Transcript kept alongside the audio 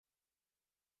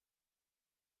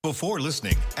Before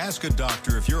listening, ask a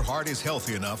doctor if your heart is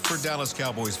healthy enough for Dallas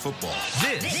Cowboys football.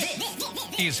 This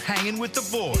is Hanging with the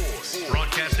Boys,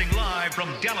 broadcasting live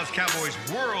from Dallas Cowboys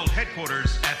World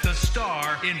Headquarters at the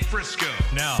Star in Frisco.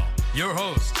 Now, your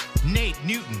hosts, Nate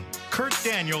Newton, Kurt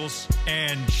Daniels,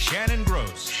 and Shannon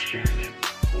Gross.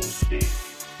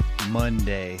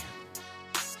 Monday.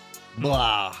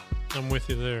 Blah. I'm with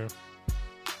you there.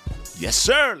 Yes,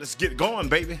 sir. Let's get going,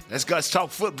 baby. Let's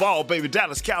talk football, baby.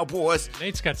 Dallas Cowboys.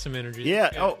 Nate's got some energy. Yeah.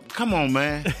 Oh, come on,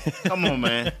 man. Come on,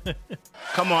 man.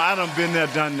 Come on. I done been there,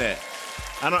 done that.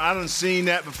 I done seen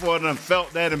that before, done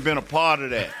felt that and been a part of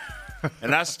that.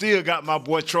 And I still got my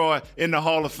boy Troy in the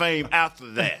Hall of Fame after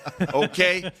that.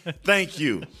 Okay? Thank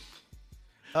you.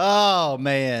 Oh,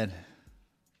 man.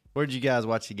 Where'd you guys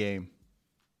watch the game?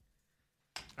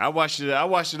 I watched it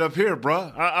up here,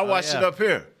 bro. I watched it up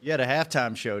here. You had a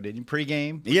halftime show, didn't you?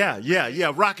 Pre-game?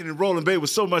 Yeah. Rocking and rolling, baby,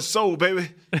 with so much soul, baby.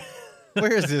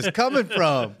 Where is this coming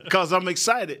from? Because I'm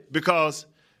excited because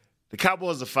the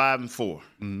Cowboys are 5-4.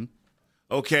 Mm-hmm.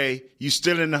 Okay, you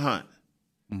still in the hunt.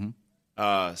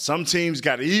 Mm-hmm. Some teams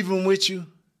got even with you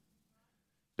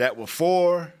that were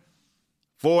 4-4.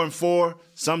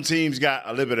 Some teams got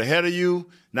a little bit ahead of you.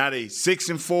 Now they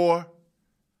 6-4.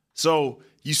 So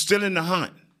you still in the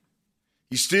hunt.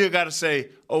 You still got to say,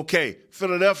 okay,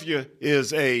 Philadelphia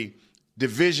is a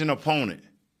division opponent.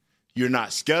 You're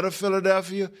not scared of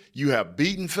Philadelphia. You have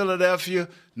beaten Philadelphia.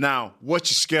 Now,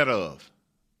 what you scared of?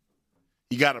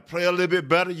 You got to play a little bit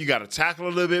better. You got to tackle a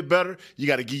little bit better. You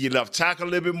got to give your left tackle a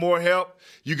little bit more help.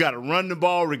 You got to run the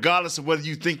ball regardless of whether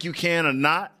you think you can or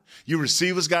not. Your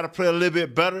receivers got to play a little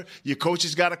bit better. Your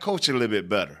coaches got to coach a little bit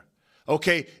better.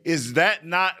 Okay, is that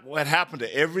not what happened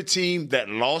to every team that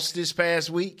lost this past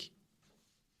week?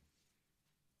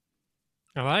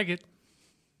 I like it.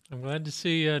 I'm glad to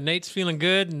see Nate's feeling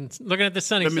good and looking at the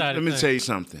sunny side. Let me tell you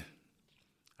something.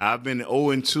 I've been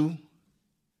 0-2.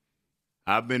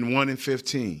 I've been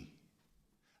 1-15.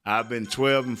 I've been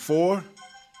 12-4.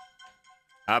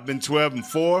 I've been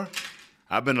 12-4.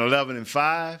 I've been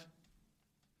 11-5.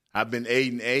 I've been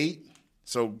 8-8.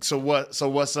 So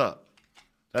what's up?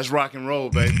 Let's rock and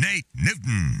roll, baby. Nate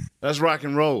Newton. Let's rock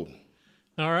and roll.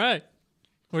 All right.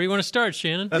 Where do you want to start,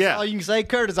 Shannon? That's all you can say,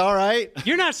 Kurt, is all right.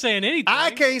 You're not saying anything.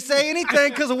 I can't say anything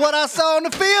because of what I saw on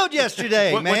the field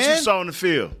yesterday, man. What you saw on the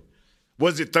field?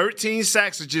 Was it 13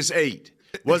 sacks or just 8?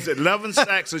 Was it 11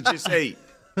 sacks or just 8?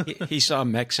 He saw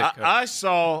Mexico. I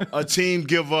saw a team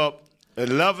give up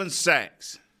 11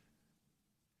 sacks.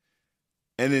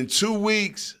 And in 2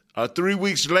 weeks or 3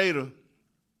 weeks later,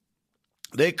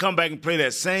 they come back and play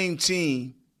that same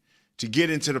team to get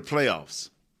into the playoffs.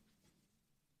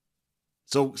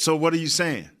 So what are you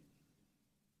saying?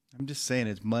 I'm just saying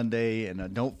it's Monday, and I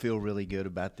don't feel really good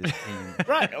about this team.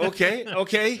 Right,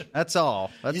 okay. That's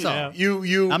all. That's all.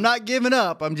 You. I'm not giving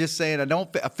up. I'm just saying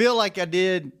I feel like I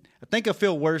did. I think I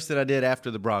feel worse than I did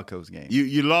after the Broncos game.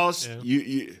 You lost.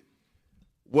 Yeah.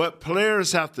 What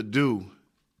players have to do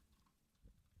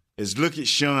is look at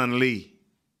Sean Lee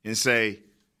and say,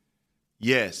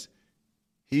 yes,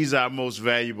 he's our most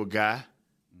valuable guy.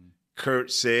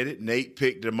 Kurt said it. Nate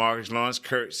picked DeMarcus Lawrence.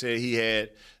 Kurt said he had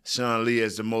Sean Lee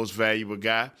as the most valuable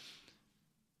guy.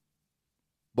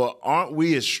 But aren't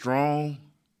we as strong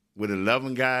with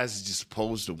 11 guys as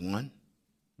opposed to one?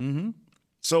 Mm-hmm.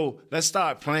 So let's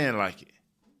start playing like it.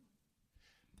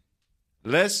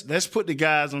 Let's put the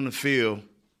guys on the field.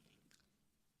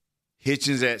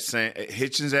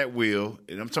 Hitchens at Will,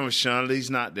 and I'm talking Sean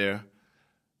Lee's not there.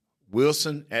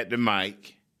 Wilson at the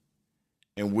mic,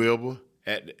 and Wilbur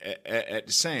at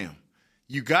the Sam.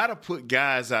 You got to put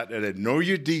guys out there that know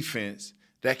your defense,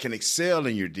 that can excel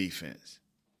in your defense.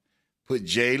 Put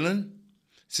Jalen.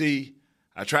 See,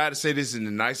 I tried to say this in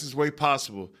the nicest way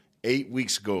possible 8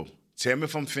 weeks ago. Tell me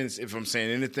if I'm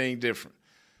saying anything different.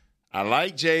 I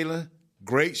like Jalen.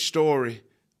 Great story.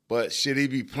 But should he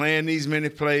be playing these many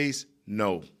plays?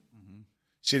 No. Mm-hmm.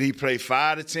 Should he play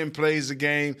 5 to 10 plays a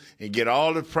game and get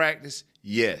all the practice?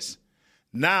 Yes.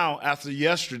 Now, after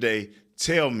yesterday,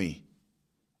 tell me,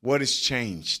 what has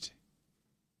changed?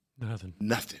 Nothing.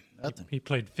 Nothing. He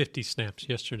played 50 snaps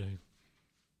yesterday,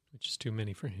 which is too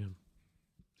many for him.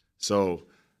 So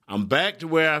I'm back to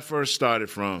where I first started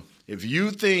from. If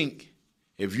you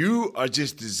are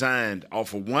just designed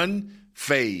off of one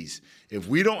phase, if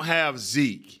we don't have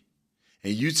Zeke,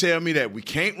 and you tell me that we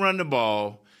can't run the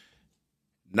ball,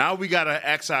 now we got to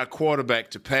ask our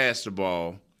quarterback to pass the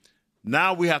ball.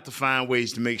 Now we have to find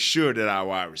ways to make sure that our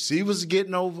wide receivers are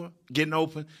getting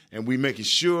open, and we're making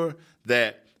sure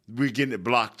that we're getting it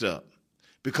blocked up.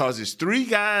 Because there's 3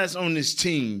 guys on this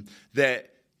team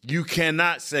that you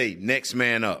cannot say next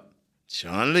man up.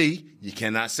 Sean Lee, you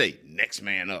cannot say next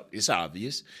man up. It's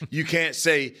obvious. You can't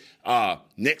say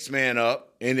next man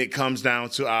up, and it comes down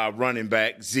to our running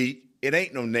back, Zeke. It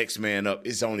ain't no next man up.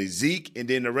 It's only Zeke and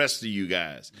then the rest of you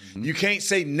guys. Mm-hmm. You can't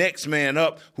say next man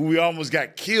up, who we almost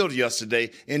got killed yesterday,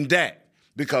 in Dak.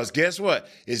 Because guess what?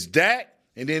 It's Dak,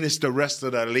 and then it's the rest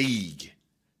of the league.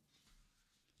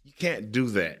 You can't do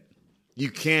that. You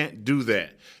can't do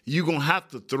that. You're going to have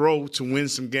to throw to win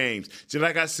some games. See,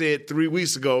 like I said 3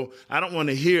 weeks ago, I don't want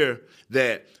to hear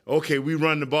that, okay, we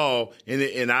run the ball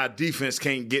and our defense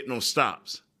can't get no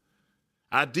stops.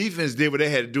 Our defense did what they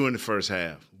had to do in the first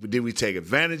half. Did we take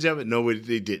advantage of it? No,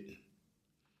 they didn't.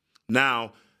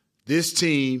 Now, this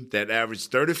team that averaged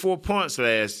 34 points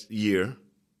last year,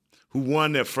 who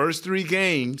won their first 3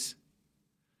 games,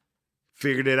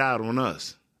 figured it out on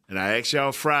us. And I asked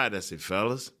y'all Friday, I said,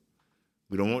 fellas,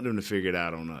 we don't want them to figure it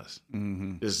out on us.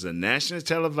 Mm-hmm. This is a nationally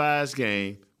televised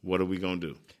game. What are we going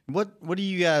to do? What do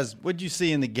you guys – what did you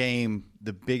see in the game,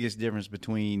 the biggest difference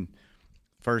between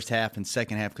first half and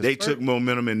second half? They took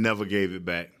momentum and never gave it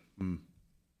back. Mm.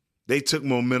 They took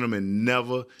momentum and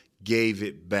never gave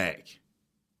it back.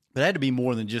 But it had to be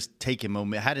more than just taking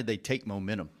momentum. How did they take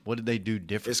momentum? What did they do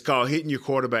different? It's called hitting your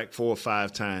quarterback 4 or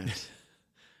 5 times.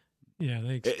 Yeah,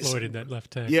 they exploited that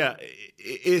left tackle. Yeah,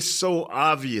 it's so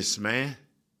obvious, man.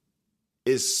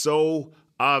 It's so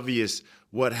obvious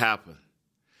what happened.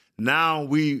 Now,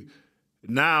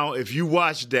 if you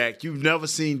watch Dak, you've never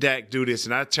seen Dak do this,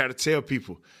 and I try to tell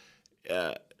people,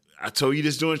 I told you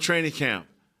this during training camp.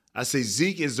 I say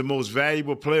Zeke is the most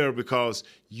valuable player because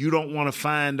you don't want to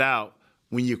find out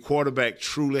when your quarterback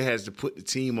truly has to put the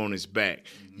team on his back.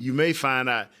 Mm-hmm. You may find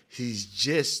out he's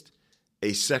just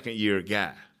a second-year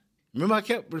guy. Remember I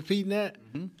kept repeating that?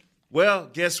 Mm-hmm. Well,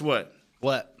 guess what?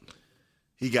 What?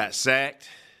 He got sacked.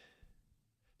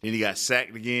 Then he got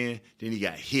sacked again. Then he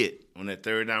got hit on that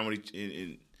third down when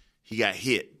he got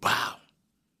hit. Wow.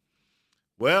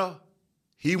 Well,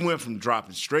 he went from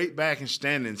dropping straight back and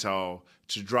standing tall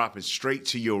to dropping straight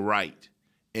to your right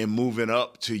and moving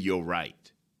up to your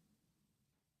right.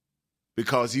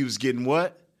 Because he was getting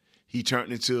what? He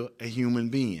turned into a human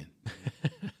being.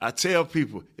 I tell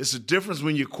people, it's a difference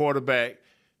when your quarterback,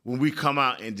 when we come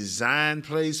out and design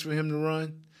plays for him to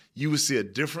run, you will see a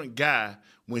different guy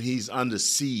when he's under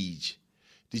siege.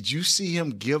 Did you see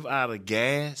him give out a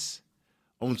gas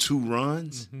on 2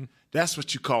 runs? Mm-hmm. That's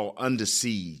what you call under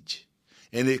siege.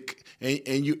 And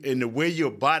the way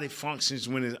your body functions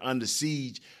when it's under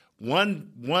siege,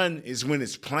 one is when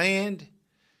it's planned,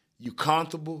 you're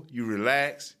comfortable, you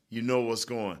relax, you know what's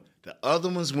going. The other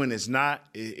ones, when it's not,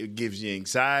 it gives you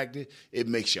anxiety, it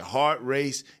makes your heart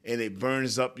race, and it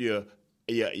burns up your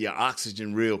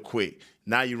oxygen real quick.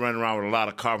 Now you're running around with a lot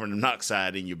of carbon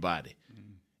monoxide in your body.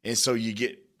 Mm-hmm. And so you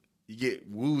get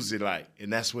woozy like,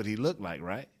 and that's what he looked like,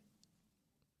 right?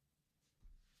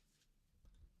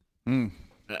 Mm.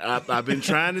 I've been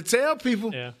trying to tell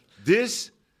people this,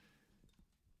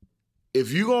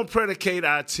 if you're going to predicate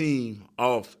our team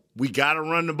off, we got to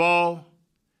run the ball,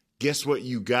 guess what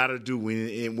you got to do when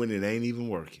it ain't even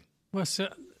working? Well, see,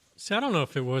 I don't know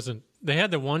if it wasn't. They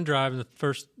had the one drive in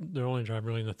their only drive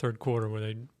really in the third quarter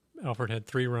where Alford had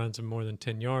 3 runs of more than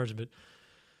 10 yards. But,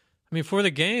 I mean, for the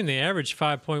game, they averaged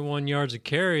 5.1 yards a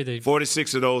carry.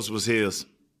 46 of those was his.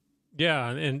 Yeah,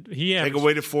 and he averaged. Take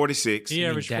away the 46. He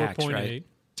averaged 4.8. Right?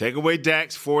 Take away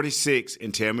Dak's 46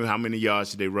 and tell me how many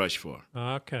yards did they rush for?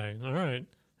 Okay, all right.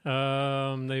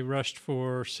 They rushed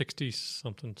for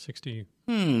 60-something, 60.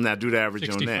 Now do the average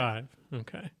 65. on that.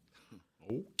 Okay.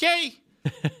 Okay.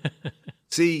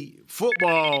 See,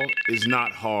 football is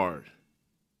not hard.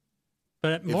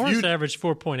 But Morris averaged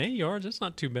 4.8 yards. That's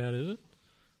not too bad, is it?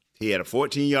 He had a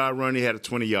 14-yard run. He had a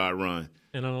 20-yard run.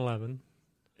 And an 11.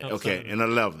 Okay, and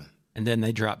 11. And then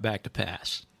they dropped back to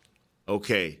pass.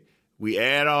 Okay. We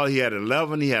add all. He had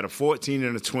 11. He had a 14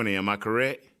 and a 20. Am I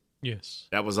correct? Yes.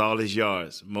 That was all his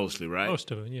yards, mostly, right?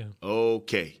 Most of it, yeah.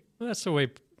 Okay. Well, that's the way.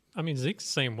 I mean, Zeke's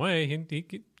the same way.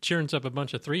 He churns up a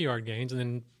bunch of 3-yard gains and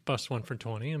then busts one for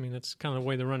 20. I mean, that's kind of the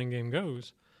way the running game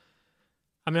goes.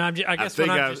 I mean, I guess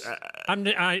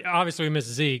I obviously we missed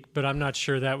Zeke, but I'm not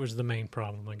sure that was the main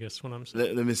problem. I guess what I'm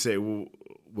saying. Let me say, well,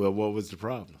 what was the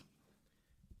problem?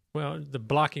 Well, the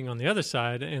blocking on the other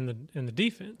side and the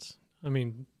defense. I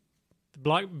mean,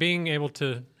 the being able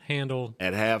to handle.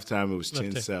 At halftime, it was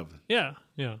 10-7. Yeah.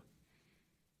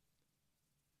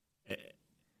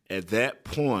 At that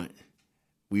point,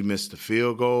 we missed the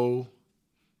field goal.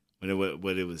 When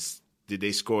it was, did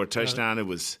they score a touchdown? It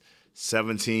was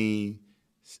 17.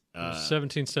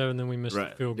 17-7. Then we missed the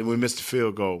field goal. Then we missed the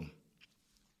field goal.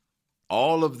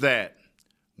 All of that,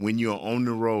 when you're on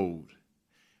the road,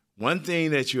 one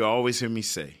thing that you always hear me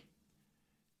say,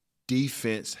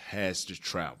 defense has to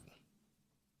travel.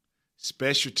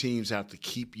 Special teams have to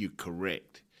keep you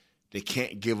correct. They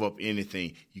can't give up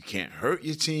anything. You can't hurt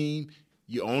your team.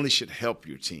 You only should help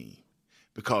your team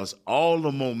because all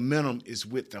the momentum is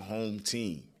with the home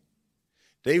team.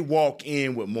 They walk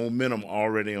in with momentum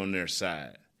already on their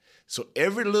side. So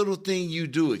every little thing you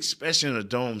do, especially in a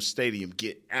dome stadium,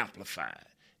 get amplified.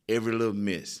 Every little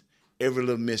miss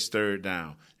third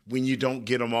down. When you don't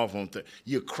get them off on third,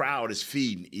 your crowd is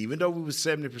feeding. Even though we were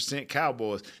 70%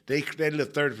 Cowboys, that little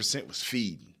 30% was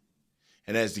feeding.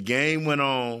 And as the game went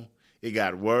on, it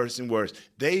got worse and worse.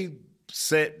 They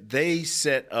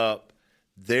set up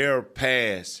their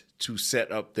pass to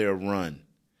set up their run.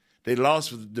 They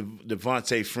lost with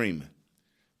Devontae Freeman.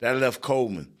 That left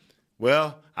Coleman.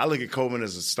 Well, I look at Coleman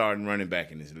as a starting running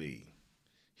back in this league.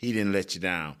 He didn't let you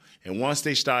down. And once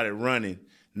they started running,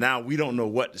 now we don't know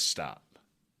what to stop.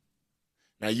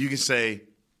 Now you can say,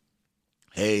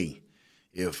 hey,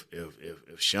 if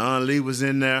Sean Lee was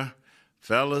in there,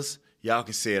 fellas, y'all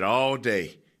can say it all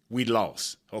day. We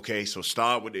lost. Okay, so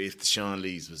start with if the Sean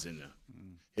Lees was in there.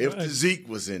 If the Zeke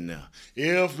was in there.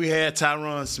 If we had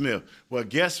Tyron Smith. Well,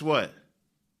 guess what?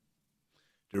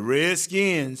 The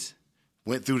Redskins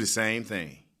went through the same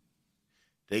thing.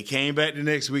 They came back the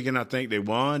next week, and I think they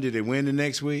won. Did they win the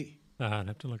next week? I'd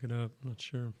have to look it up. I'm not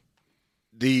sure.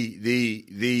 And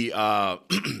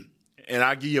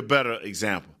I'll give you a better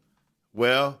example.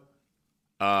 Well,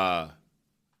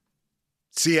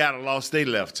 Seattle lost their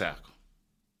left tackle.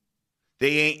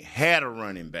 They ain't had a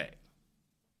running back.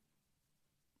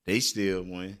 They still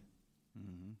win.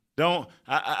 Mm-hmm.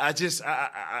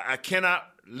 I cannot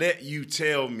let you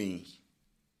tell me,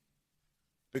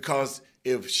 because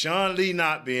if Sean Lee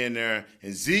not being there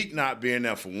and Zeke not being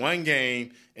there for one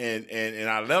game and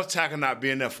our left tackle not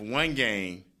being there for one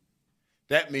game,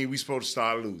 that means we supposed to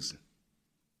start losing.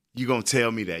 You're going to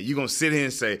tell me that. You're going to sit here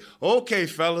and say, okay,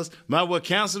 fellas, might well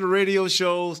cancel the radio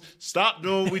shows, stop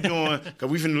doing what we're doing, because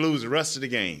we're finna lose the rest of the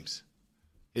games.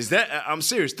 Is that – I'm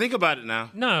serious. Think about it now.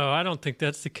 No, I don't think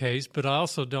that's the case, but I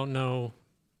also don't know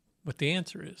what the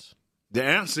answer is. The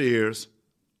answer is –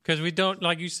 because we don't –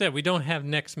 like you said, we don't have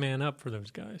next man up for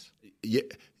those guys.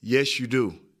 Yes, you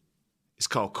do. It's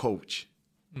called coach.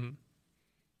 Mm-hmm.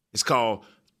 It's called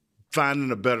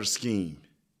finding a better scheme.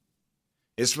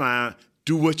 It's fine.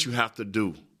 Do what you have to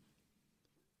do.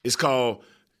 It's called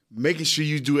making sure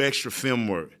you do extra film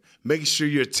work, making sure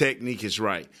your technique is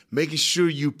right, making sure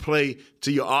you play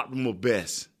to your optimal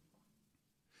best.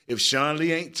 If Sean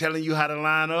Lee ain't telling you how to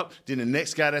line up, then the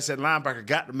next guy that's at linebacker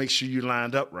got to make sure you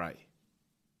lined up right.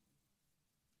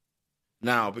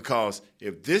 Now, because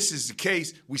if this is the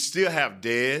case, we still have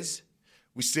Dez,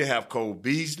 we still have Cole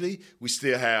Beasley, we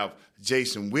still have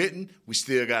Jason Witten, we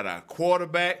still got our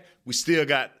quarterback, we still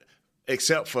got,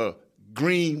 except for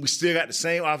Green, we still got the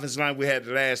same offensive line we had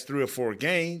the last 3 or 4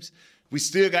 games. We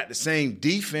still got the same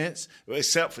defense,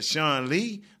 except for Sean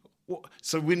Lee.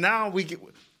 So now we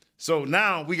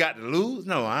got to lose?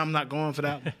 No, I'm not going for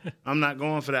that one. I'm not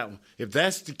going for that one. If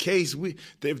that's the case,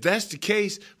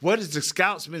 what has the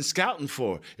scouts been scouting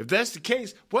for? If that's the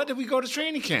case, what did we go to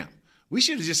training camp? We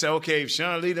should have just said, okay, if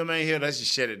Sean Lee ain't here, let's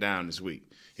just shut it down this week.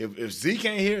 If Zeke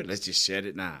ain't here, let's just shut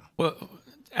it down. Well,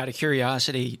 out of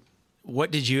curiosity,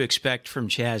 what did you expect from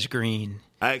Chaz Green?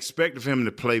 I expected him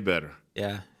to play better.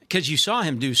 Yeah, because you saw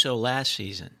him do so last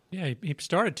season. Yeah, he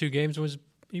started 2 games.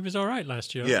 He was all right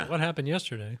last year. Yeah. What happened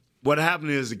yesterday? What happened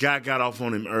is the guy got off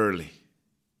on him early.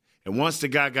 And once the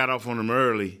guy got off on him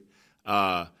early,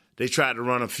 they tried to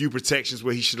run a few protections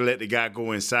where he should have let the guy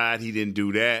go inside. He didn't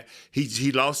do that.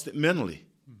 He lost it mentally.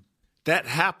 That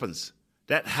happens.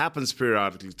 That happens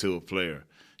periodically to a player.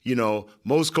 You know,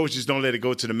 most coaches don't let it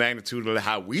go to the magnitude of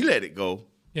how we let it go.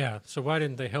 Yeah, so why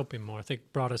didn't they help him more? I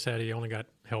think Broadus said he only got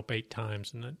help 8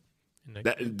 times.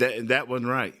 That wasn't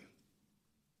right.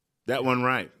 That wasn't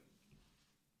right.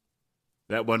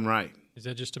 That wasn't right. Is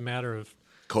that just a matter of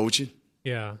coaching?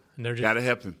 Yeah, and they're just gotta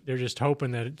help him. They're just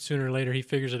hoping that sooner or later he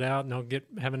figures it out and they'll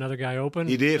have another guy open.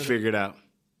 He did figure it out,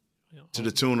 to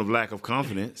the tune of lack of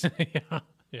confidence.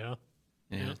 Yeah.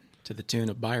 To the tune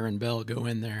of Byron Bell, go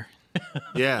in there.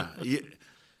 Yeah,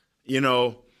 you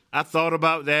know, I thought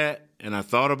about that, and I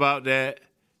thought about that.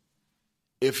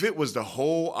 If it was the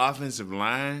whole offensive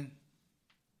line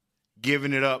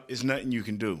giving it up, it's nothing you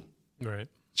can do. Right.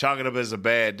 Chalk it up as a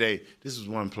bad day. This is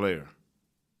one player.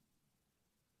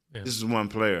 Yeah. This is one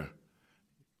player.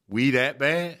 We that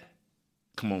bad?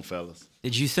 Come on, fellas.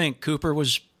 Did you think Cooper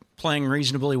was playing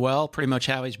reasonably well, pretty much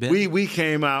how he's been? We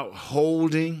came out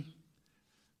holding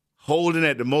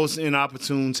at the most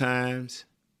inopportune times.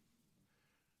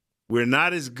 we're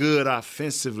not as good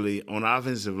offensively on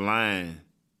offensive line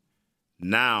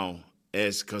now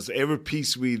as because every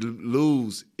piece we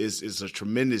lose is a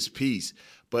tremendous piece.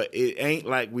 But it ain't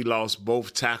like we lost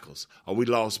both tackles or we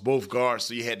lost both guards,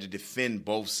 so you had to defend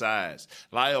both sides.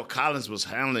 Lyle Collins was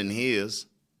handling his.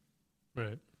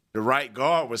 Right. The right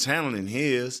guard was handling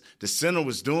his. The center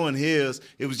was doing his.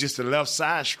 It was just the left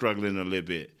side struggling a little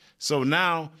bit. So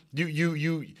now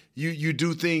you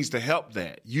do things to help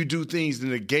that. You do things to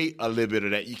negate a little bit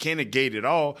of that. You can't negate it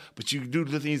all, but you do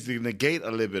the things to negate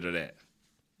a little bit of that.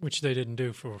 Which they didn't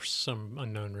do for some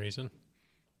unknown reason.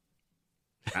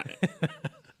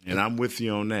 And I'm with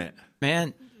you on that.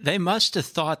 Man, they must have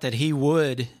thought that he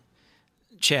would,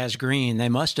 Chaz Green. They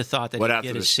must have thought that he'd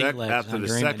get his sea legs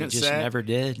under him, and he just never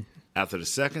did. After the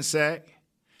second sack,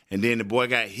 and then the boy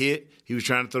got hit. He was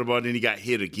trying to throw the ball, then he got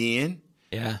hit again.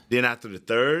 Yeah. Then after the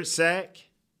third sack.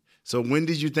 So when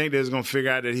did you think they was going to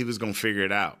figure out that he was going to figure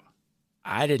it out?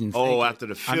 I didn't think after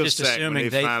the fifth sack when they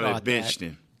finally benched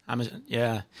him.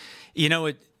 Yeah. You know,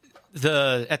 at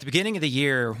the beginning of the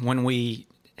year when we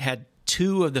had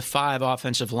 2 of the 5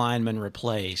 offensive linemen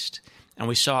replaced, and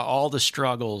we saw all the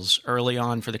struggles early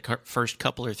on for the first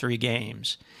couple or 3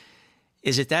 games,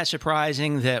 is it that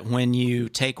surprising that when you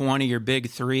take one of your big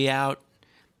 3 out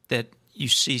that you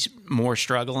see more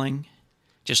struggling,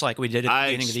 just like we did at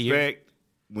the beginning of the year? I expect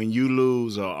when you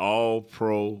lose an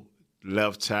all-pro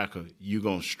left tackle, you're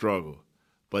going to struggle.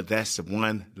 But that's the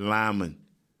one lineman.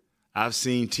 I've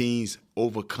seen teams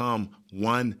overcome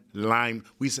one lineman.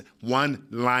 We said one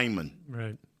lineman.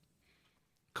 Right.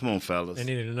 Come on, fellas. They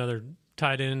needed another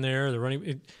tight end there. The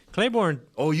running Claiborne.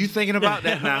 Oh, you thinking about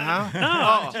that now,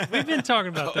 huh? No, we've been talking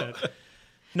about that.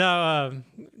 No,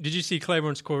 did you see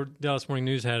Claiborne scored? Dallas Morning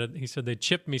News had it. He said they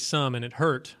chipped me some and it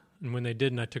hurt, and when they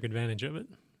didn't, I took advantage of it.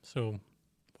 So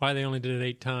why they only did it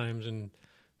 8 times and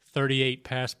 38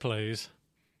 pass plays,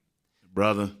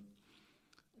 brother?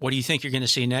 What do you think you're going to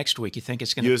see next week? You think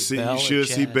it's going to be Bell? You should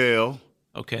see Bell.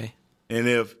 Okay. And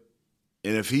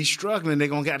if he's struggling, they're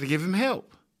going to have to give him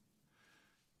help.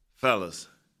 Fellas,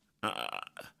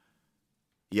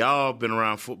 y'all been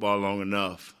around football long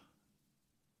enough.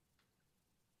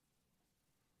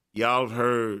 Y'all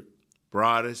heard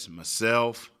Broadus,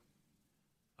 myself.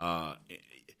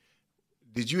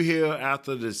 Did you hear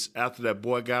after that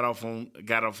boy got off on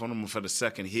him for the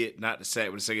second hit, not the sack,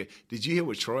 but the second? Did you hear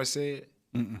what Troy said?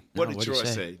 What did Troy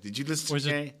say? Did you listen to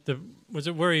the game? Was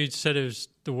it where he said it was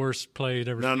the worst play he'd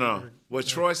ever seen? No. What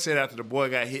Troy said after the boy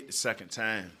got hit the second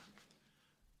time,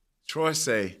 Troy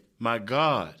say, my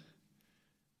God,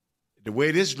 the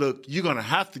way this look, you're going to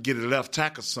have to get a left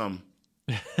tackle something.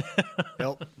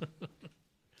 Help.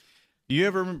 Do you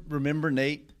ever remember,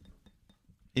 Nate,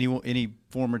 any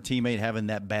former teammate having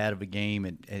that bad of a game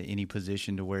at any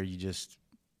position to where you just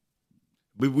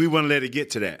 – We wouldn't let it get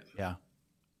to that. Yeah.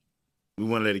 We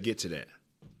want to let it get to that.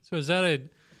 So does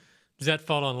that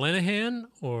fall on Linehan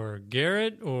or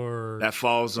Garrett or that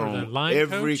falls or on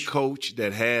every coach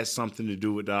that has something to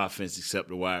do with the offense except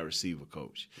the wide receiver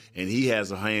coach, and he has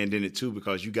a hand in it too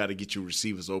because you got to get your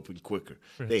receivers open quicker.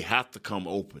 Right. They have to come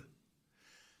open.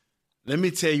 Let me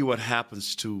tell you what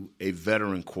happens to a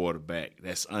veteran quarterback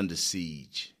that's under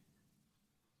siege.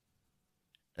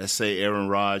 Let's say Aaron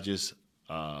Rodgers.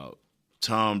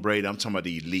 Tom Brady, I'm talking about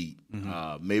the elite.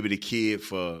 Mm-hmm. Maybe the kid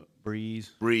for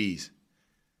Breeze.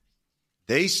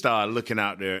 They start looking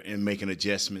out there and making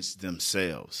adjustments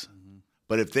themselves. Mm-hmm.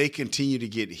 But if they continue to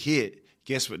get hit,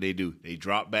 guess what they do? They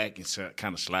drop back and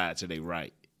kind of slide to their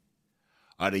right.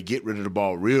 Or they get rid of the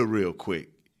ball real quick.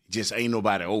 Just ain't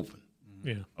nobody open.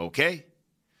 Yeah. Okay?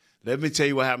 Let me tell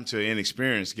you what happened to an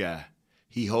inexperienced guy.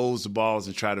 He holds the balls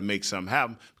and try to make something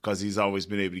happen because he's always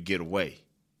been able to get away.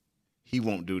 He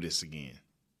won't do this again.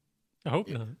 I hope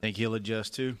not. Think he'll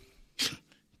adjust too?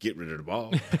 Get rid of the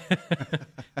ball.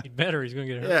 He better. He's going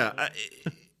to get hurt.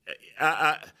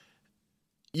 Yeah.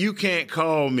 You can't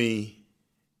call me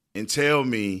and tell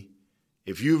me,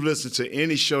 if you've listened to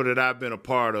any show that I've been a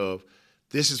part of,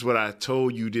 this is what I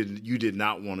told you you did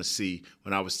not want to see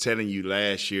when I was telling you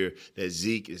last year that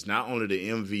Zeke is not only the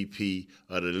MVP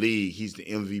of the league, he's the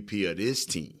MVP of this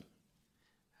team.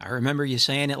 I remember you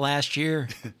saying it last year.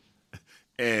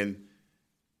 And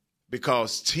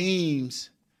because teams,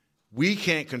 we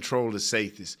can't control the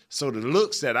safeties. So the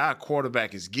looks that our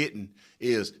quarterback is getting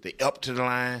is they up to the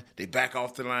line, they back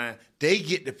off the line. They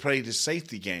get to play the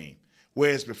safety game.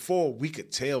 Whereas before, we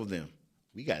could tell them,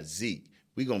 we got Zeke.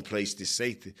 We're going to place this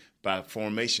safety by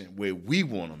formation where we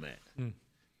want them at.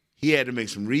 He had to make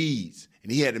some reads,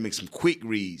 and he had to make some quick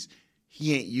reads.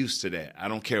 He ain't used to that. I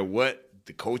don't care what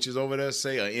the coaches over there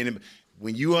say or anybody.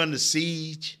 When you under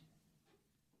siege,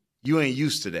 you ain't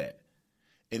used to that.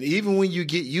 And even when you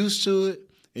get used to it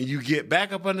and you get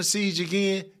back up under siege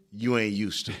again, you ain't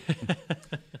used to it.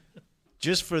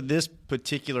 Just for this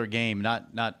particular game,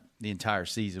 not the entire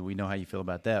season, we know how you feel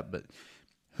about that, but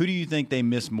who do you think they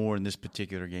miss more in this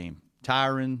particular game?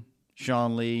 Tyron,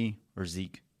 Sean Lee, or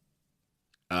Zeke?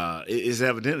 It's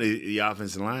evidently the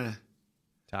offensive line.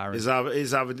 Tyron.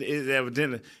 It's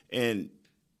evidently, and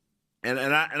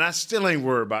I still ain't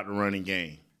worried about the running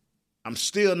game. I'm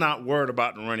still not worried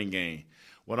about the running game.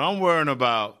 What I'm worrying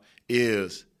about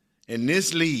is in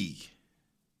this league,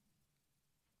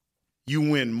 you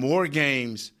win more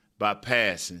games by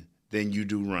passing than you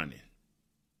do running.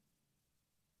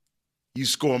 You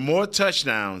score more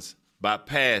touchdowns by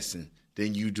passing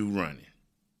than you do running.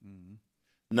 Mm-hmm.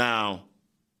 Now,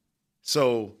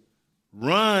 so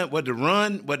what the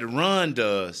run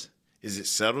does is it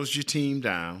settles your team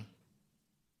down.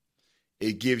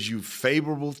 It gives you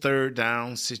favorable third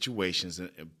down situations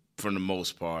for the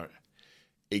most part.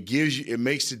 It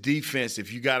makes the defense,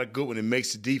 if you got a good one, it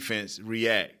makes the defense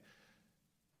react.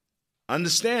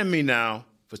 Understand me now,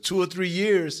 for 2 or 3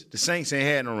 years, the Saints ain't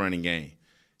had no running game.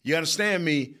 You understand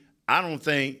me? I don't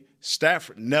think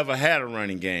Stafford never had a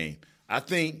running game. I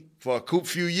think for a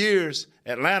few years,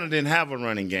 Atlanta didn't have a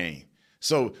running game.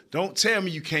 So don't tell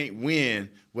me you can't win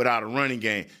without a running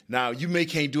game. Now, you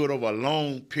can't do it over a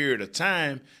long period of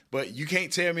time, but you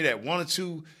can't tell me that 1 or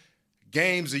 2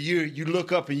 games a year you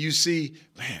look up and you see,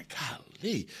 man,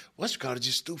 golly, Westcott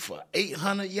just threw for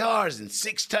 800 yards and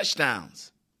 6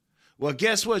 touchdowns. Well,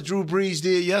 guess what Drew Brees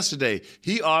did yesterday?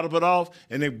 He audibled off,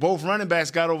 and both running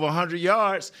backs got over 100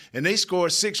 yards, and they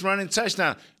scored 6 running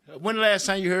touchdowns. When the last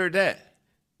time you heard that?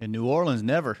 In New Orleans,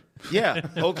 never. Yeah,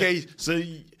 okay, so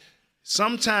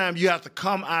sometimes you have to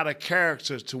come out of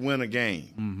character to win a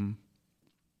game.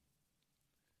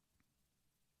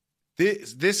 Mm-hmm.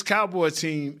 This Cowboy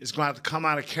team is going to have to come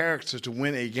out of character to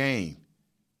win a game.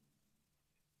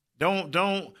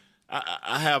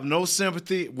 I have no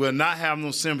sympathy, will not have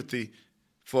no sympathy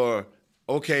for,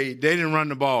 okay, they didn't run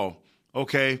the ball.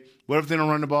 Okay, what if they don't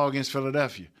run the ball against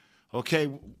Philadelphia? Okay,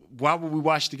 why would we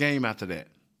watch the game after that?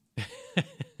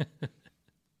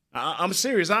 I'm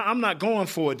serious. I'm not going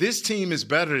for it. This team is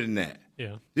better than that.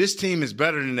 Yeah. This team is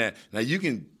better than that. Now, you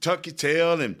can tuck your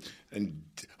tail and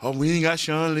we ain't got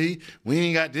Sean Lee. We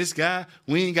ain't got this guy.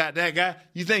 We ain't got that guy.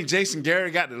 You think Jason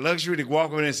Garrett got the luxury to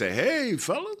walk over and say, hey,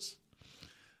 fellas,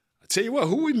 tell you what,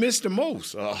 who we missed the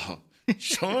most?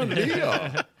 Sean Lee.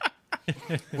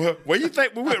 Where you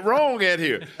think we went wrong at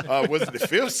here? Was it the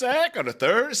 5th sack or the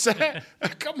 3rd sack?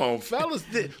 Come on, fellas.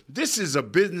 This is a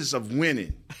business of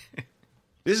winning.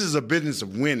 This is a business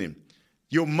of winning.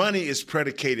 Your money is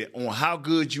predicated on how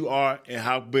good you are and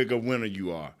how big a winner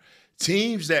you are.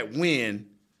 Teams that win,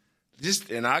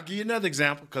 and I'll give you another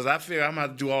example because I figure I'm going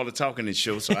to do all the talking in this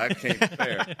show, so I can't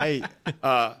compare. Hey,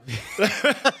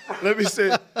 let me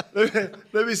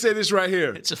say this right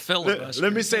here. It's a filibuster.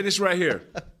 Let me say this right here.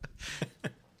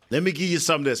 Let me give you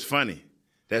something that's funny,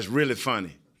 that's really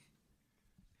funny.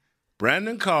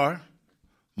 Brandon Carr,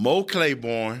 Mo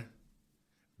Claiborne,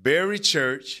 Barry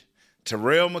Church,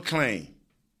 Terrell McClain.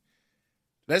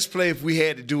 Let's play if we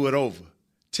had to do it over.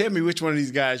 Tell me which one of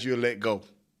these guys you'll let go.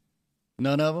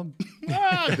 None of them?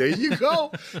 There you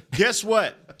go. Guess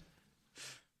what?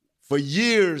 For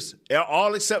years,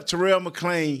 all except Terrell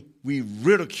McClain, we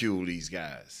ridiculed these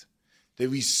guys.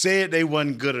 That we said they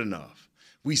wasn't good enough.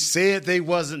 We said they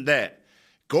wasn't that.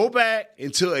 Go back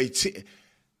into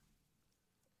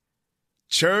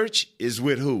Church is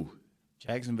with who?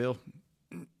 Jacksonville.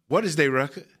 What is their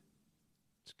record?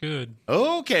 It's good.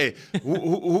 Okay.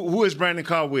 who is Brandon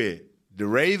Carr with? The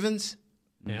Ravens?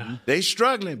 Yeah. They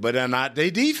struggling, but they're not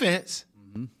their defense.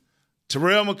 Mm-hmm.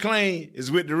 Terrell McClain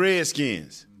is with the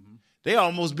Redskins. Mm-hmm. They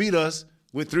almost beat us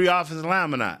with 3 offensive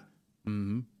linemen out.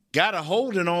 Mm-hmm. Got a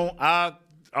holding on our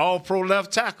all-pro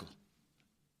left tackle.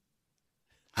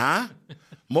 Huh?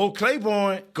 Mo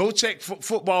Claiborne, go check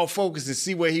Football Focus and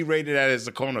see where he rated at as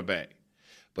a cornerback.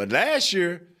 But last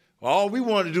year, all we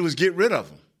wanted to do was get rid of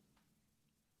him.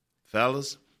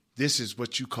 Fellas, this is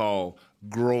what you call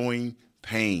growing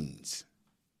pains.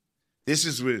 This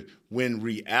is when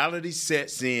reality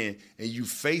sets in and you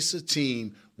face a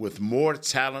team with more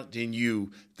talent than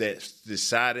you that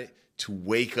decided to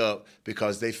wake up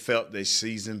because they felt their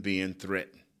season being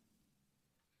threatened.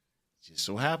 Just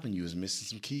so happened you was missing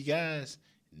some key guys,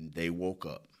 and they woke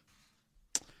up.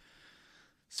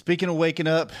 Speaking of waking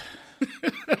up,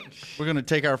 we're going to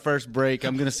take our first break.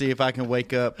 I'm going to see if I can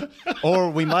wake up. Or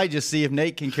we might just see if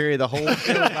Nate can carry the whole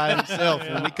show by himself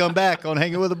when we come back on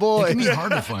Hanging with a Boy. It can be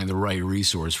hard to find the right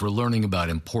resource for learning about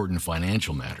important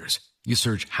financial matters. You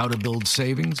search how to build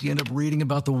savings, you end up reading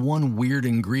about the one weird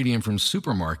ingredient from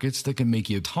supermarkets that can make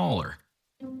you taller.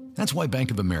 That's why Bank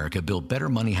of America built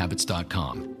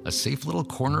BetterMoneyHabits.com, a safe little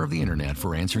corner of the internet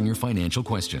for answering your financial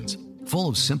questions. Full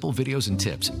of simple videos and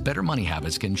tips, Better Money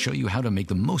Habits can show you how to make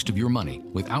the most of your money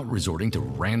without resorting to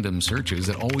random searches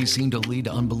that always seem to lead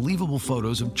to unbelievable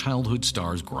photos of childhood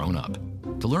stars grown up.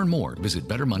 To learn more, visit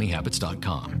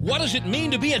BetterMoneyHabits.com. What does it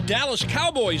mean to be a Dallas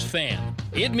Cowboys fan?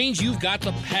 It means you've got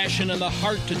the passion and the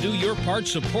heart to do your part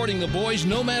supporting the boys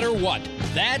no matter what.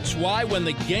 That's why when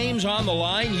the game's on the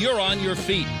line, you're on your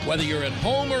feet, whether you're at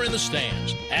home or in the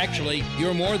stands. Actually,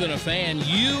 you're more than a fan.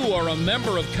 You are a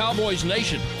member of Cowboys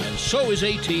Nation, and so is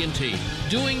AT&T,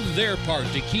 doing their part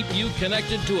to keep you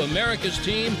connected to America's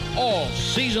team all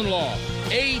season long.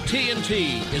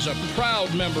 AT&T is a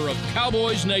proud member of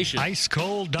Cowboys Nation. Ice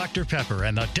Cold Dr. Pepper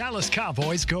and the Dallas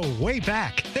Cowboys go way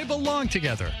back. They belong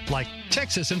together, like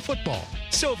Texas and football,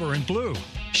 silver and blue,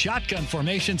 shotgun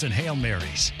formations and Hail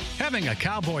Marys. Having a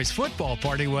Cowboys football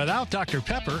party without Dr.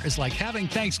 Pepper is like having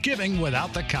Thanksgiving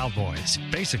without the Cowboys.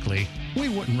 Basically, we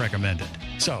wouldn't recommend it.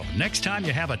 So, next time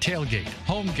you have a tailgate,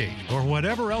 home gate, or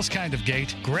whatever else kind of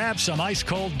gate, grab some ice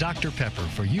cold Dr. Pepper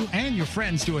for you and your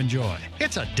friends to enjoy.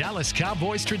 It's a Dallas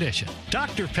Cowboys tradition.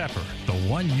 Dr. Pepper, the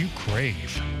one you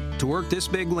crave. To work this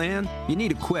big land, you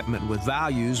need equipment with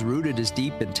values rooted as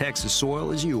deep in Texas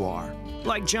soil as you are.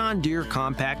 Like John Deere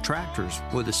compact tractors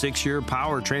with a 6-year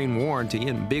powertrain warranty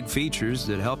and big features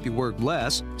that help you work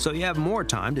less so you have more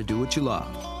time to do what you love.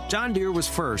 John Deere was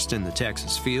first in the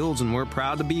Texas fields, and we're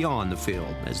proud to be on the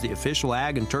field as the official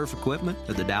ag and turf equipment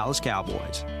of the Dallas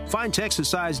Cowboys. Find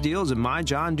Texas-sized deals at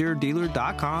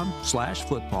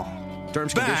myjohndeerdealer.com/football.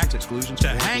 Terms, conditions, exclusions. To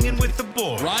hanging with the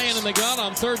boys. Ryan in the gun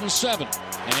on 3rd and 7.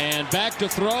 And back to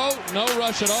throw. No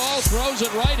rush at all. Throws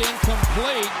it right in,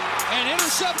 complete. And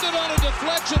intercepted on a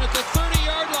deflection at the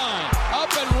 30-yard line. Up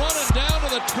and running down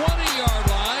to the 20-yard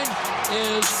line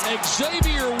is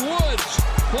Xavier Woods,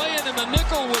 playing in the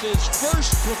nickel with his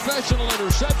first professional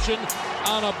interception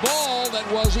on a ball that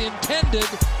was intended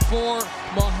for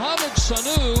Mohamed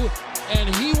Sanu, and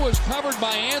he was covered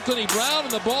by Anthony Brown,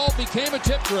 and the ball became a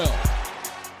tip drill.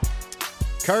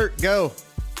 Kurt, go.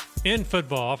 In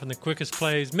football, often the quickest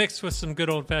plays mixed with some good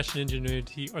old-fashioned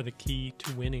ingenuity are the key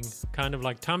to winning. Kind of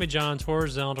like Tommy John's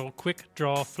horizontal quick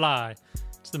draw fly.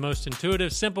 It's the most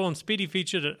intuitive, simple, and speedy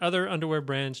feature that other underwear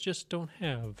brands just don't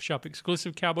have. Shop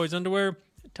exclusive Cowboys underwear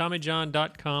at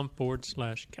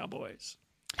TommyJohn.com/Cowboys.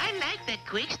 I like that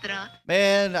quick straw.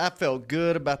 Man, I felt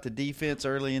good about the defense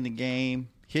early in the game.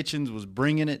 Hitchens was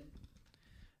bringing it.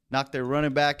 Knocked their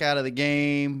running back out of the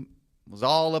game. Was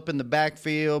all up in the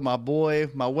backfield. My boy,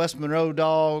 my West Monroe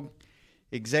dog,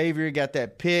 Xavier, got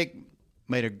that pick.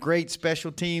 Made a great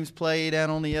special teams play down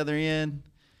on the other end.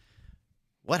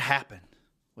 What happened?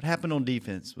 What happened on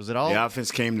defense? Was it all? The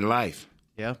offense came to life.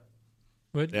 Yeah.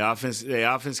 What? The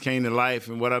offense came to life,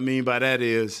 and what I mean by that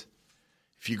is,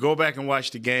 if you go back and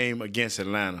watch the game against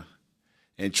Atlanta,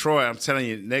 and Troy, I'm telling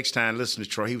you, next time listen to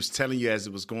Troy. He was telling you as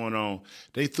it was going on.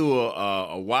 They threw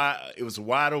a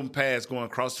wide open pass going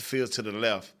across the field to the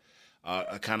left,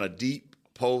 a kind of deep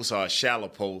post or a shallow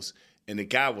post, and the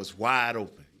guy was wide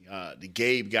open. The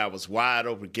Gabriel guy was wide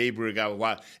open,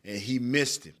 and he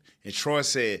missed him. And Troy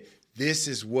said, "This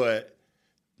is what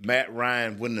Matt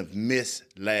Ryan wouldn't have missed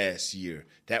last year,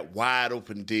 that wide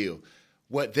open deal."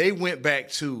 What they went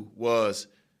back to was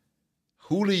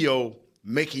Julio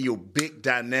making your big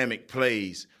dynamic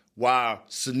plays while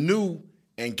Sanu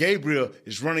and Gabriel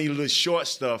is running your little short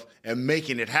stuff and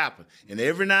making it happen. And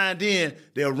every now and then,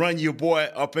 they'll run your boy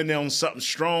up in there on something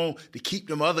strong to keep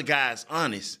them other guys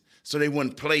honest so they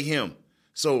wouldn't play him.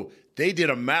 So they did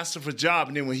a masterful job.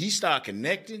 And then when he started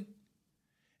connecting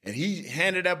and he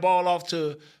handed that ball off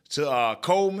to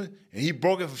Coleman, and he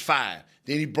broke it for 5.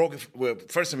 Then he broke it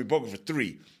first time he broke it for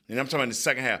 3. And I'm talking in the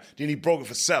second half. Then he broke it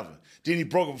for 7. Then he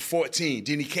broke it for 14.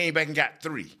 Then he came back and got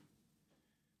 3.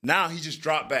 Now he just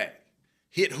dropped back.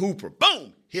 Hit Hooper.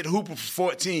 Boom! Hit Hooper for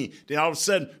 14. Then all of a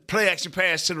sudden, play action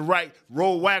pass to the right,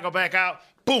 roll Waggle back out.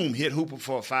 Boom! Hit Hooper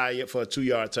for a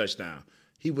 2-yard touchdown.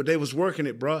 They was working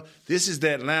it, bro. This is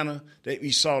the Atlanta that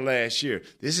we saw last year.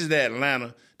 This is the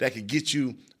Atlanta that could get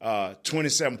you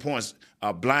 27 points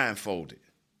blindfolded.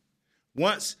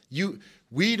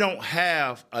 We don't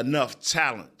have enough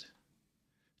talent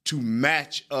to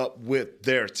match up with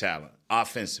their talent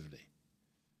offensively.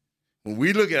 When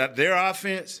we look at their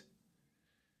offense,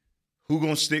 who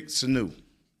gonna stick Sanu?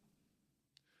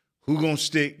 Who gonna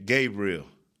stick Gabriel?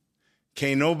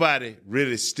 Can't nobody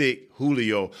really stick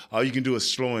Julio. All you can do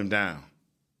is slow him down.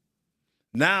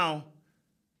 Now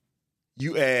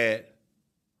you add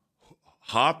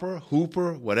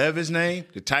Hooper, whatever his name,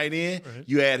 the tight end, Right.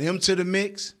 you add him to the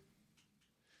mix.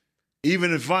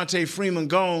 Even if Vontae Freeman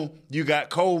gone, you got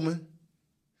Coleman.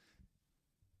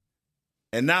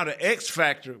 And now the X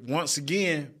factor, once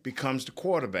again, becomes the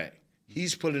quarterback.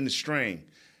 He's pulling the string.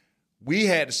 We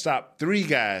had to stop 3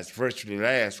 guys virtually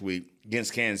last week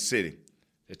against Kansas City.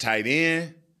 The tight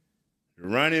end, the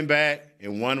running back,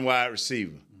 and 1 wide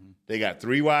receiver. They got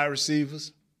 3 wide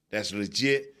receivers. That's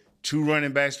legit. 2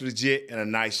 running backs legit, and a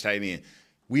nice tight end.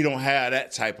 We don't have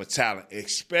that type of talent,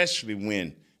 especially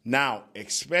when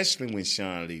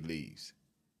Sean Lee leaves.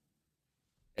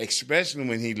 Especially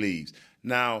when he leaves.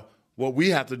 Now, what we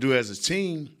have to do as a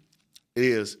team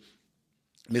is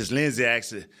Ms. Lindsay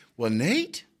asked, well,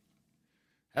 Nate,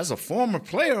 as a former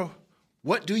player,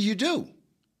 what do you do?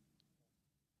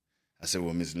 I said,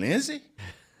 well, Ms. Lindsay,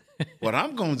 what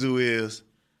I'm going to do is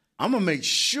I'm going to make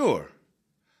sure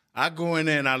I go in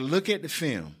there and I look at the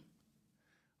film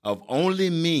of only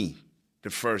me the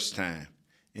first time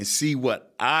and see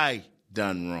what I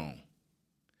done wrong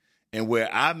and where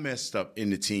I messed up in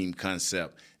the team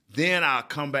concept. Then I'll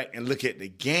come back and look at the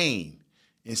game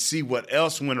and see what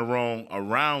else went wrong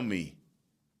around me.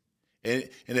 And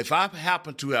if I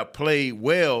happen to have played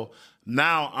well,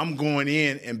 now I'm going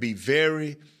in and be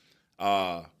very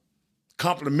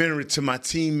complimentary to my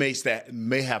teammates that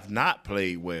may have not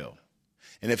played well.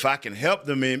 And if I can help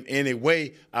them in any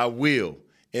way, I will.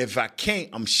 If I can't,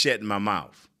 I'm shutting my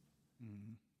mouth.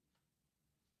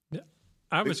 Yeah,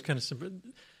 I was kind of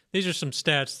 – these are some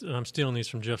stats, and I'm stealing these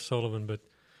from Jeff Sullivan, but,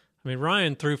 I mean,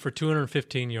 Ryan threw for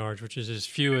 215 yards, which is his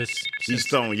fewest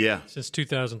since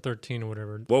 2013 or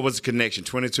whatever. What was the connection,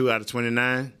 22 out of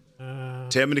 29?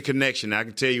 Tell me the connection. I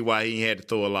can tell you why he had to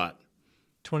throw a lot.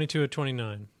 22 of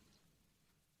 29.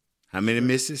 How many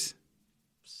misses?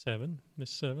 7.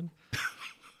 Missed 7.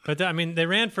 But, I mean, they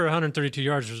ran for 132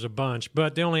 yards, which was a bunch,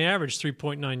 but they only averaged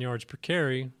 3.9 yards per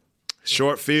carry.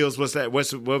 Short fields, what's that?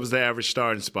 What was the average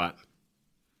starting spot?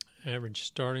 Average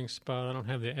starting spot, I don't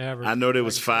have the average. I know there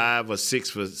was 5 or 6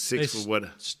 for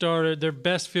what? Started their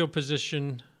best field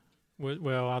position,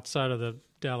 outside of the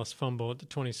Dallas fumble at the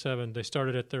 27. They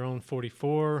started at their own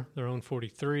 44, their own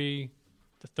 43,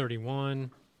 the 31,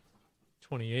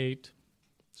 28.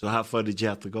 So how far did you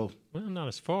have to go? Well, not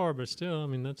as far, but still, I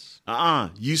mean, that's...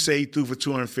 You say he threw for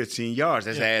 215 yards.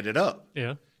 That's added up.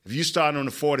 Yeah. If you start on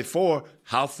the 44,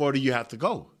 how far do you have to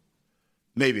go?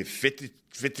 Maybe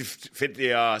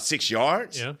 56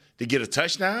 yards to get a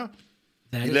touchdown?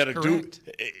 That you is let her correct.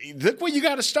 Look where you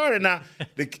got to start it now.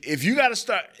 If you got to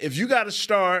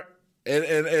start,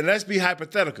 and let's be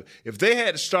hypothetical. If they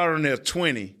had to start on their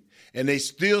 20 and they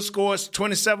still scores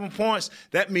 27 points,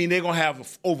 that means they're going to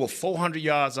have over 400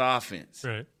 yards of offense.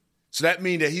 Right. So that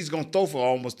means that he's going to throw for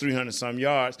almost 300-some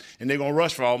yards, and they're going to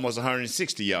rush for almost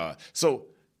 160 yards. So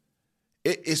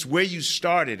it's where you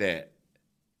started at.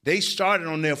 They started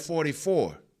on their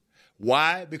 44.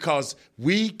 Why? Because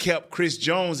we kept Chris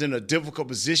Jones in a difficult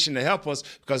position to help us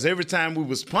because every time we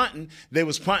was punting, they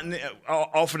was punting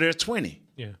off of their 20.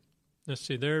 Yeah. Let's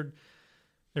see. Their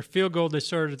field goal, they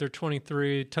started at their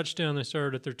 23. Touchdown, they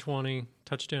started at their 20.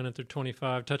 Touchdown at their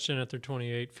 25. Touchdown at their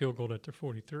 28. Field goal at their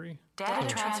 43. Data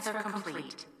transfer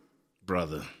complete.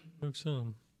 Brother.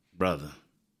 Brother.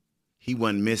 He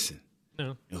wasn't missing.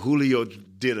 No. And Julio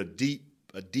did a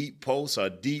deep post,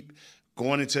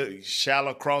 going into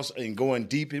shallow cross and going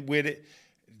deep with it.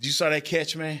 You saw that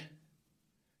catch, man?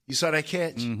 You saw that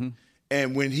catch? Mm-hmm.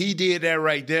 And when he did that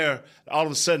right there, all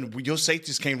of a sudden, your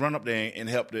safeties can't run up there and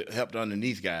help the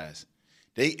underneath guys.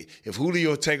 If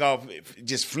Julio take off,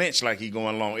 just flinch like he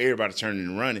going along, everybody turning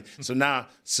and running. So now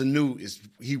Sanu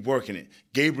he working it.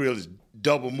 Gabriel is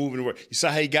double moving the work. You saw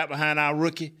how he got behind our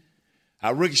rookie?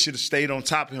 Our rookie should have stayed on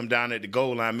top of him down at the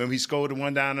goal line. Remember he scored the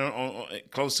one down on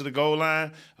close to the goal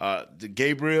line, the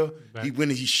Gabriel. When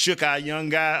he shook our young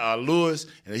guy, Lewis,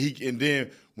 and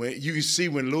then when you can see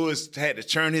when Lewis had to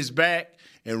turn his back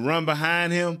and run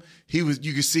behind him, you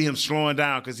could see him slowing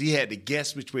down because he had to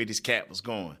guess which way this cat was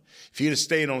going. If he'd have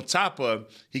stayed on top of him,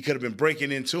 he could have been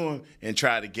breaking into him and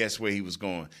tried to guess where he was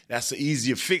going. That's an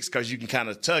easier fix because you can kind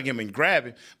of tug him and grab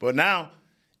him. But now,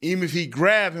 even if he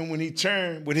grab him when he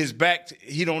turned with his back,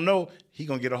 he don't know, he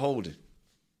going to get a holding.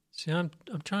 See, I'm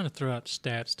trying to throw out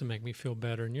stats to make me feel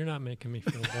better, and you're not making me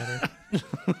feel better.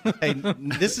 Hey,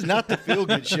 this is not the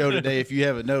feel-good show today, if you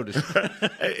haven't noticed.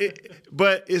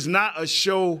 But it's not a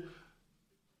show.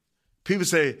 People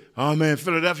say, oh, man,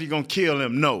 Philadelphia going to kill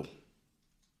him. No.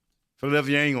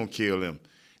 Philadelphia ain't going to kill him.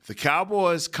 If the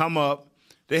Cowboys come up,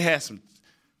 they had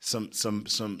some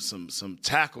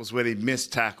tackles where they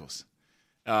missed tackles.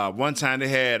 One time they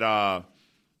had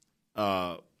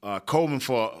Coleman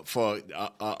for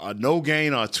a no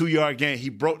gain or a 2-yard gain. He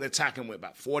broke that tackle and went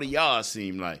about 40 yards,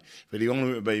 seemed like, but he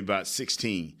only went by about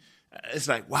 16. It's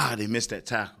like, wow, they missed that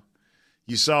tackle.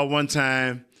 You saw one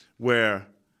time where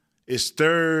it's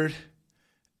third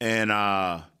and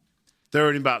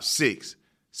about 6.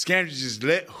 Scandrick just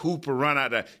let Hooper run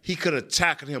out there. He could have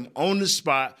tackled him on the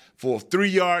spot for a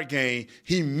 3-yard gain.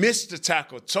 He missed the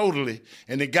tackle totally,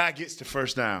 and the guy gets the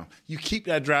first down. You keep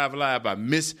that drive alive by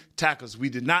missed tackles. We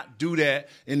did not do that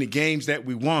in the games that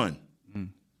we won.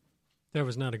 That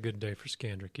was not a good day for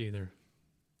Scandrick either.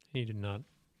 He did not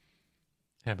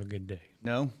have a good day.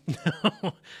 No? No.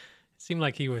 It seemed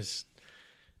like he wasn't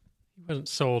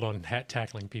sold on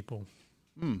tackling people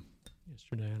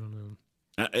yesterday. I don't know.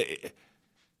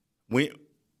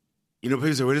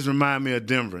 People say, well, this remind me of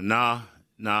Denver. Nah,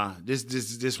 this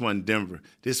wasn't Denver.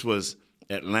 This was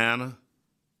Atlanta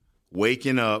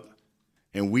waking up,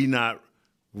 and we not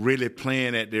really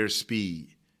playing at their speed.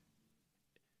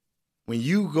 When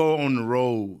you go on the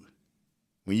road,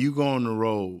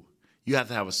 you have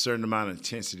to have a certain amount of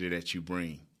intensity that you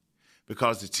bring.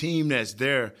 Because the team that's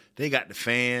there, they got the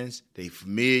fans, they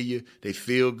familiar, they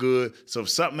feel good. So if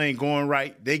something ain't going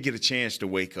right, they get a chance to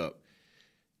wake up.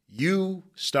 You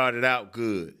started out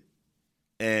good,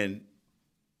 and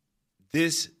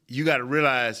you got to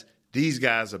realize these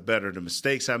guys are better. The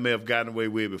mistakes I may have gotten away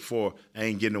with before, I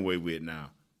ain't getting away with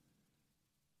now.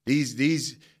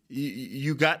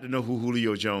 You got to know who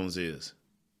Julio Jones is.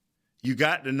 You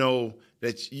got to know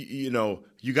that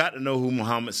you got to know who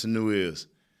Mohamed Sanu is.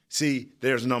 See,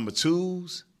 there's number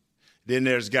 2s, then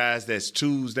there's guys that's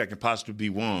 2s that can possibly be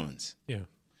 1s. Yeah,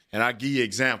 and I'll give you an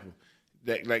example.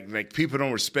 Like people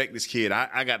don't respect this kid.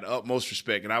 I got the utmost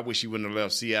respect, and I wish he wouldn't have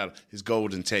left Seattle. His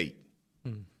Golden Tate.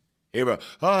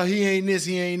 Everybody, he ain't this,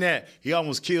 he ain't that. He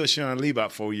almost killed Sean Lee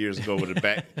about 4 years ago with a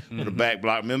back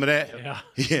block. Remember that?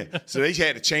 Yeah. So they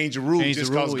had to change the rule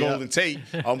just because Golden Tate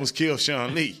almost killed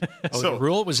Sean Lee. The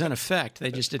rule was in effect.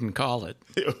 They just didn't call it.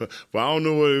 Well, I don't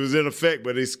know what it was in effect,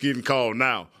 but it's getting called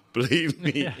now. Believe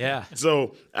me. Yeah.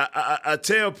 So I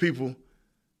tell people,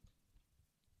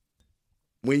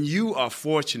 when you are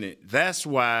fortunate, that's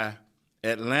why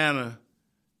Atlanta,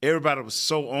 everybody was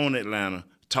so on Atlanta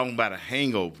talking about a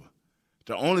hangover.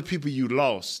 The only people you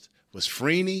lost was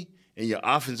Freeney and your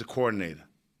offensive coordinator.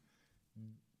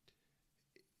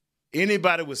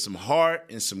 Anybody with some heart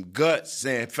and some guts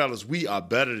saying, fellas, we are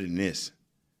better than this.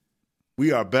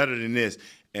 We are better than this.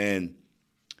 And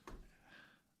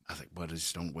I think, but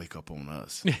just don't wake up on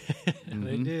us.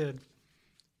 They did.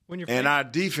 And our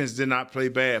defense did not play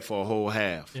bad for a whole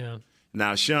half. Yeah.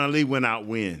 Now, Sean Lee went out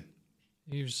when?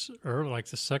 He was early, like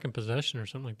the second possession or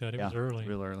something like that. It was early.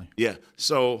 Real early. Yeah.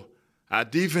 So our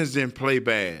defense didn't play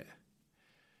bad.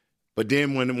 But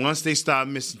then once they started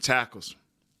missing tackles,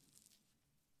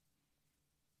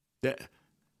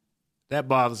 that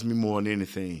bothers me more than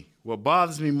anything. What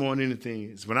bothers me more than anything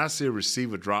is when I see a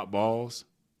receiver drop balls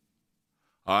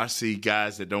or I see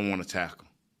guys that don't want to tackle.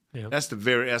 Yeah. That's the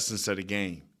very essence of the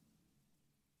game.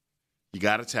 You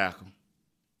got to tackle.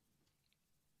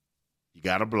 You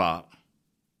got to block.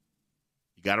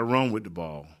 You got to run with the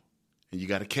ball. And you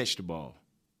got to catch the ball.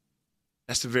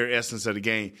 That's the very essence of the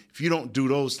game. If you don't do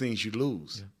those things, you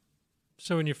lose. Yeah.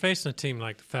 So when you're facing a team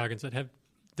like the Falcons that have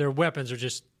their weapons are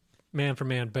just man for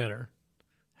man better,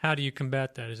 how do you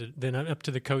combat that? Is it then up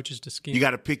to the coaches to scheme? You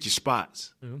got to pick your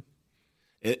spots.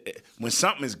 Mm-hmm. When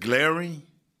something is glaring,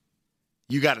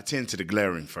 you got to tend to the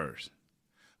glaring first.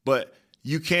 But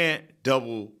you can't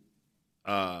double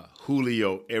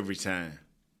Julio every time.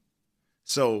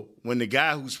 So when the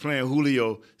guy who's playing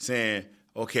Julio saying,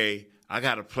 okay, I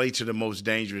got to play to the most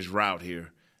dangerous route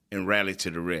here and rally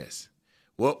to the rest.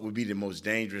 What would be the most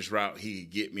dangerous route he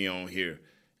could get me on here?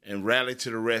 And rally to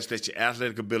the rest, let your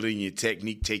athletic ability and your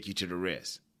technique take you to the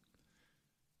rest.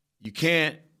 You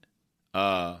can't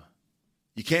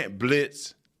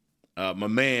blitz my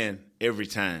man every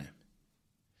time.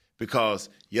 Because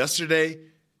yesterday,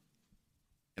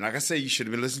 and like I said, you should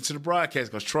have been listening to the broadcast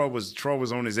because Troy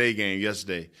was on his A game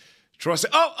yesterday. Troy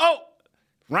said,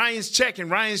 Ryan's checking.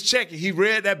 He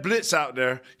read that blitz out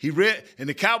there. And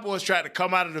the Cowboys tried to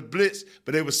come out of the blitz,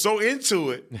 but they were so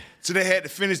into it, so they had to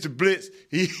finish the blitz.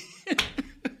 He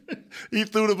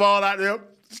threw the ball out there.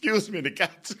 Excuse me. The guy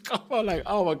took off. I'm like,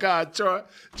 oh, my God, Troy,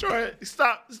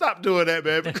 stop doing that,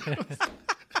 man. Because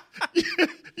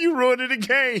you ruined the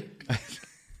game.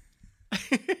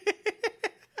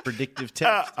 Predictive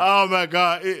text. Oh, my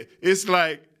God. It's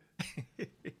like,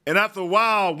 and after a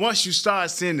while, once you start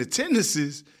seeing the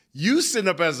tendencies, you sitting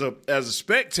up as a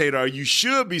spectator, or you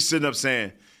should be sitting up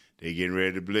saying, they getting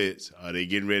ready to blitz, or they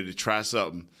getting ready to try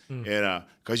something. And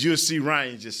because you'll see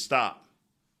Ryan just stop,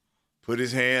 put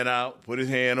his hand out, put his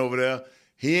hand over there.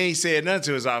 He ain't said nothing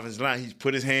to his offensive line. He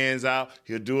put his hands out.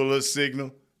 He'll do a little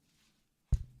signal.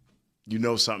 You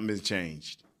know something has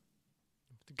changed.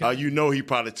 You know he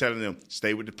probably telling them,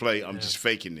 stay with the play. I'm just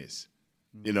faking this.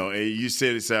 You know, and you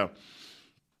said it so.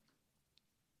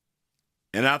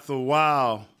 And after a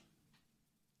while,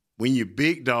 when your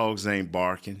big dogs ain't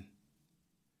barking,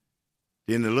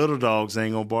 then the little dogs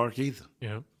ain't going to bark either.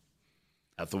 Yeah.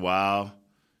 After a while,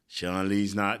 Sean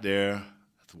Lee's not there.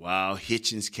 After a while,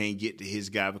 Hitchens can't get to his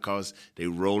guy because they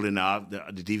rolling out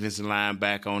the defensive line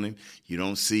back on him. You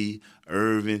don't see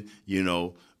Irvin,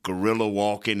 gorilla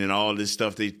walking and all this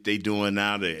stuff they doing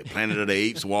now, the Planet of the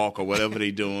Apes walk or whatever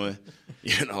they doing.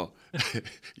 You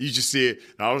just see it.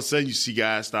 And all of a sudden, you see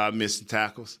guys start missing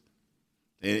tackles.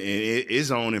 And it's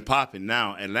on and popping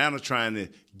now. Atlanta trying to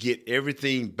get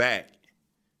everything back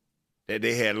that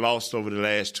they had lost over the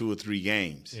last 2 or 3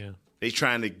 games. Yeah. They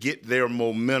trying to get their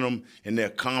momentum and their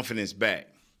confidence back.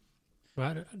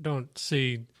 Well, I don't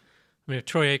see – if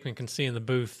Troy Aikman can see in the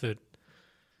booth that,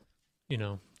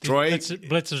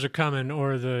 blitzers are coming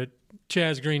or the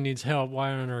Chaz Green needs help,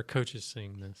 why aren't our coaches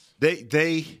seeing this?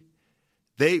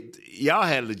 Y'all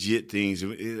had legit things.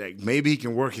 Like maybe he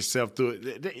can work himself through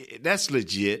it. That's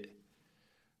legit.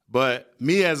 But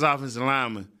me as offensive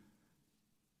lineman,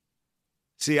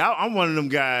 see, I'm one of them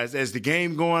guys, as the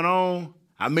game going on,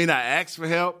 I may not ask for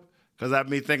help because I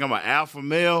may think I'm an alpha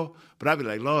male, but I'd be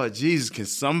like, Lord Jesus, can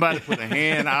somebody put a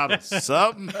hand out of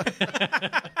something?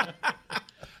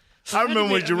 I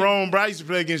remember when Jerome Brown used to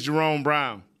play against Jerome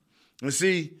Brown. And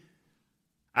see,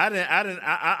 I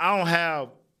don't have.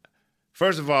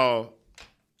 First of all,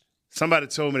 somebody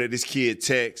told me that this kid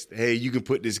text, "Hey, you can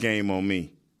put this game on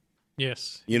me."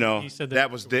 Yes, he said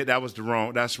that was the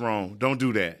wrong. That's wrong. Don't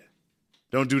do that.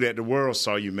 Don't do that. The world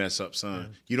saw you mess up, son.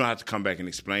 Yeah. You don't have to come back and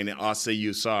explain it. I'll say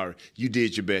you're sorry. You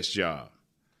did your best job.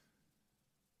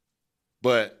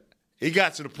 But it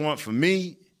got to the point for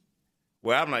me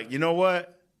where I'm like, you know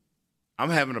what? I'm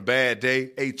having a bad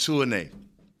day. Hey, Tuane,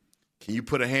 can you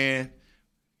put a hand?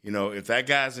 If that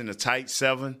guy's in a tight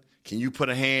 7, can you put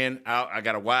a hand out? I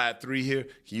got a wide 3 here.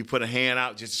 Can you put a hand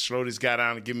out just to slow this guy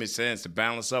down and give me a chance to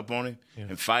balance up on him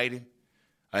and fight him?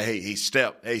 Hey,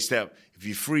 step. If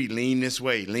you're free, lean this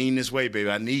way, baby.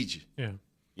 I need you.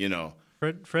 Yeah.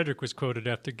 Frederick was quoted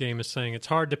after the game as saying, it's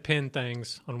hard to pin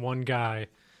things on one guy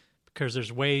because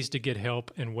there's ways to get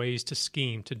help and ways to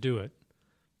scheme to do it.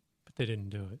 But they didn't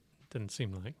do it. Didn't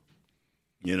seem like.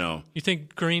 You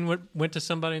think Green went to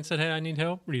somebody and said, hey, I need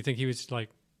help? Or do you think he was like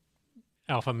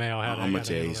alpha male? I'm going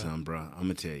to tell you something, bro. I'm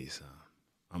going to tell you something.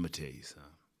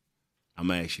 I'm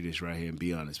going to ask you this right here and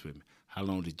be honest with me. How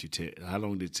long did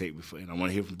it take before, and I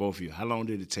want to hear from both of you, how long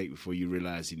did it take before you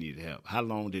realized you needed help? How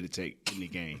long did it take in the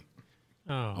game?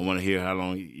 Oh. I want to hear how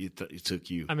long it took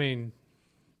you. It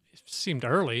seemed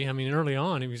early. Early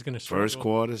on he was going to struggle. First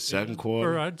quarter, second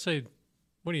quarter? Or I'd say,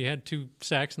 he had 2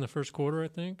 sacks in the first quarter, I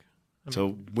think.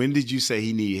 So when did you say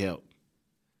he needed help?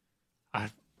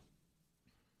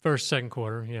 First, second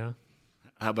quarter, yeah.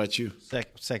 How about you?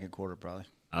 Second quarter, probably.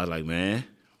 I was like, man,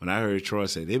 when I heard Troy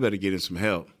say, they better get him some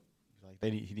help. He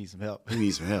needs some help. He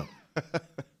needs some help.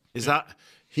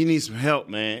 He needs some help,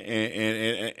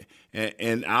 man.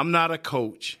 And I'm not a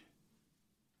coach,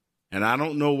 and I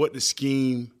don't know what the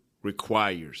scheme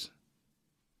requires.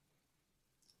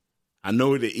 I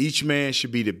know that each man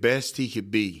should be the best he could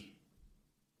be.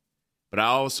 But I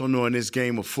also know in this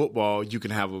game of football, you can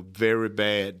have a very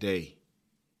bad day.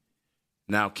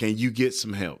 Now, can you get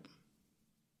some help?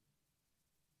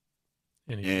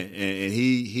 And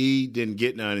he didn't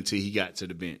get none until he got to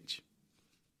the bench.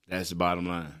 That's the bottom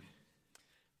line.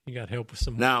 He got help with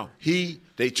some. Now,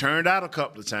 they turned out a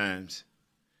couple of times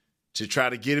to try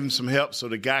to get him some help so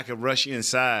the guy could rush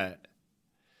inside.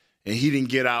 And he didn't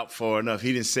get out far enough.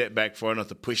 He didn't set back far enough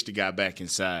to push the guy back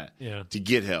inside to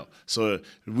get help. So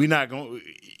we're not going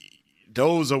 –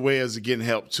 those are ways of getting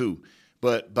help too.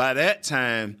 But by that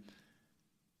time,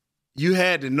 you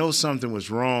had to know something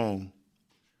was wrong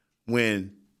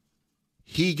when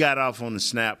he got off on the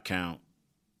snap count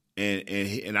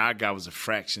and our guy was a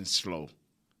fraction slow.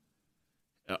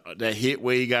 That hit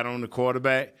where he got on the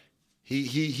quarterback,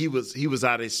 he was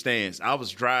out of his stance. I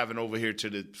was driving over here to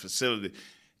the facility,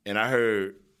 and I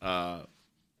heard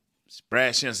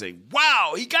Brad Shen say,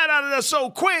 wow, he got out of there so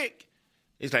quick.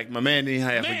 It's like, my man didn't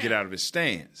have to get out of his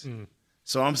stance. Mm.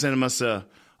 So I'm saying to myself,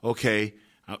 okay,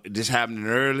 this happening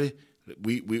early.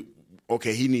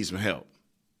 Okay, he needs some help.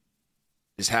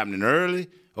 This happening early.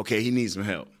 Okay, he needs some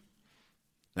help.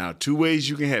 Now, 2 ways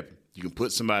you can help him. You can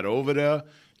put somebody over there.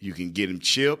 You can get him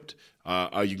chipped,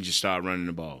 or you can just start running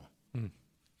the ball.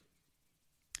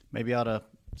 Maybe I ought to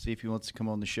see if he wants to come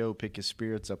on the show, pick his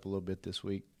spirits up a little bit this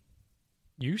week.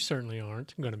 You certainly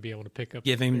aren't going to be able to pick up.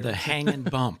 Give him the hanging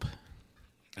bump.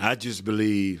 I just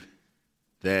believe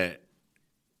that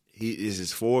he is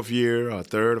his fourth year, or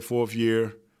third or fourth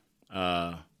year.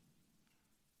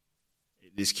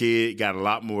 This kid got a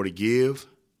lot more to give.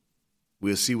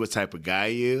 We'll see what type of guy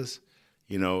he is.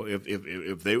 You know,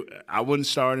 if they, I wouldn't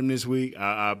start him this week.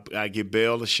 I give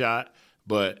Bell a shot,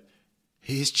 but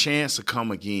his chance will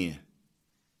come again.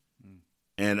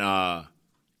 And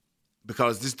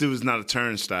because this dude is not a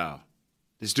turnstile.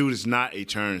 This dude is not a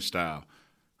turnstile.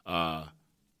 I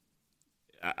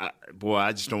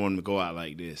just don't want him to go out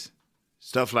like this.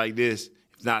 Stuff like this,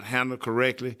 if not handled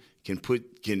correctly, can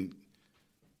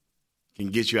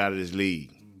get you out of this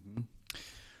league. Mm-hmm.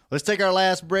 Let's take our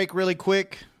last break really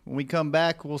quick. When we come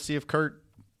back, we'll see if Kurt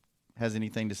has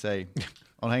anything to say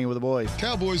on Hanging with the Boys.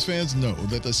 Cowboys fans know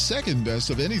that the second best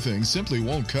of anything simply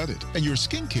won't cut it, and your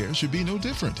skincare should be no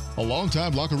different. A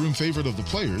longtime locker room favorite of the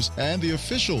players and the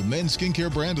official men's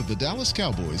skincare brand of the Dallas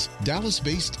Cowboys,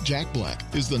 Dallas-based Jack Black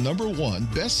is the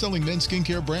 #1 best-selling men's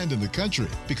skincare brand in the country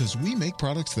because we make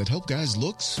products that help guys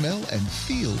look, smell, and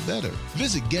feel better.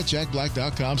 Visit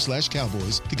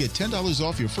getjackblack.com/cowboys to get $10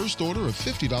 off your first order of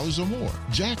 $50 or more.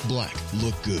 Jack Black.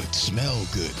 Look good, smell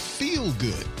good, feel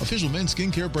good. Official men's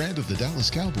skincare brand of the Dallas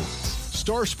Cowboys.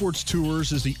 Star Sports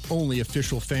Tours is the only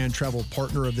official fan travel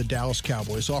partner of the Dallas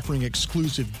Cowboys, offering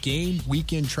exclusive game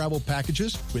weekend travel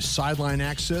packages with sideline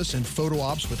access and photo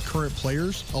ops with current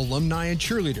players, alumni, and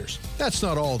cheerleaders. That's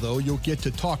not all, though. You'll get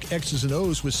to talk X's and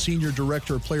O's with Senior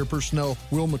Director of Player Personnel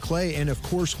Will McClay, and of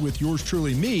course with yours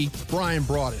truly, me, Brian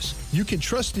Broaddus. You can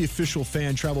trust the official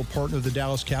fan travel partner of the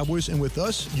Dallas Cowboys, and with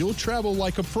us, you'll travel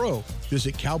like a pro.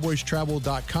 Visit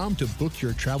cowboystravel.com to book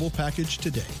your travel package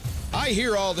today. I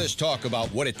hear all this talk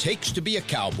about what it takes to be a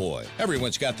cowboy.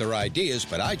 Everyone's got their ideas,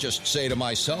 but I just say to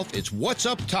myself, it's what's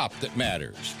up top that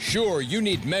matters. Sure, you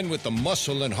need men with the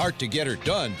muscle and heart to get her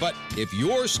done, but if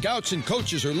your scouts and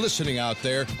coaches are listening out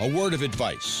there, a word of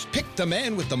advice. Pick the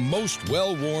man with the most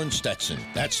well-worn Stetson.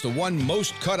 That's the one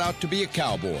most cut out to be a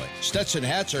cowboy. Stetson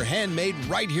hats are handmade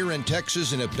right here in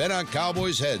Texas and have been on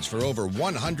cowboys' heads for over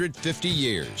 150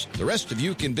 years. The rest of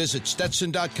you can visit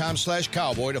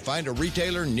Stetson.com/cowboy to find a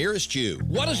retailer nearest you.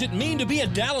 What does it mean to be a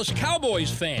Dallas Cowboys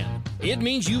fan? It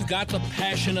means you've got the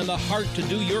passion and the heart to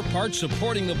do your part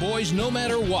supporting the boys no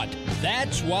matter what.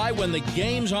 That's why when the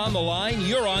game's on the line,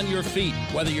 you're on your feet,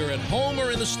 whether you're at home or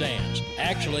in the stands.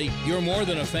 Actually, you're more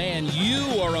than a fan. You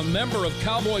are a member of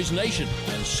Cowboys Nation,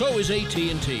 and so is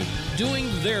AT&T, doing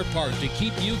their part to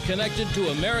keep you connected to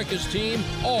America's team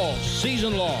all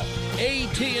season long.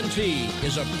 AT&T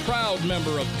is a proud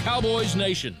member of Cowboys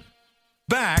Nation.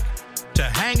 Back to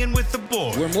Hanging with the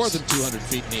Boys. We're more than 200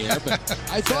 feet in the air, but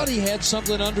I thought he had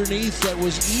something underneath that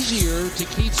was easier to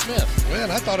Keith Smith.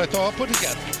 Well, I thought it all put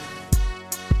together.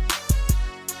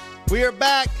 We are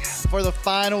back for the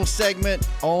final segment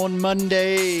on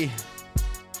Monday.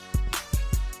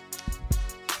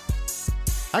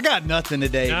 I got nothing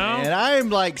today, man. I am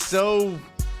like so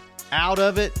out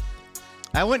of it.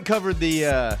 I went and covered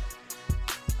the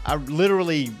I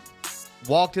literally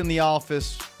walked in the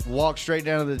office, walked straight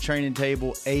down to the training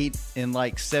table, ate in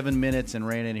like 7 minutes, and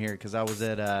ran in here because I was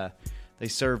at they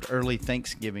served early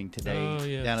Thanksgiving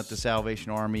today down at the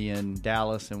Salvation Army in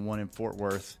Dallas and one in Fort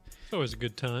Worth. It's always a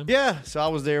good time. Yeah, so I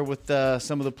was there with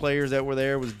some of the players that were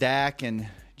there. It was Dak and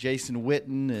Jason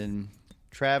Witten and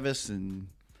Travis. And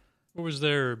what was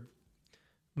their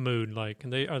mood like?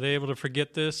 And are they able to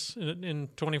forget this in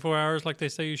 24 hours like they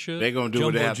say you should? They're going to do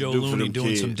what they have to do for them doing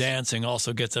kids. Some dancing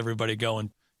also gets everybody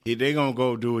going. Yeah, they're going to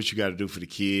go do what you got to do for the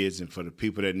kids and for the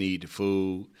people that need the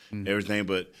food, everything.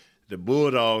 But the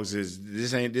Bulldogs,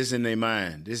 this in their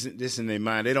mind. This in their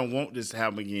mind. They don't want this to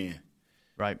happen again.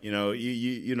 Right. You know,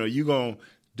 you know, you're going to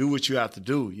do what you have to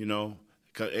do, you know.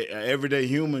 Because everyday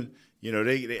human, you know,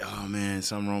 they oh, man,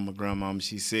 something wrong with my grandmama,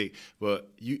 she's sick. But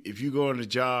if you go on the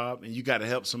job and you got to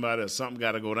help somebody or something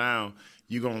got to go down,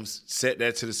 you're going to set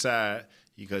that to the side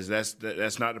because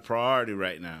that's not the priority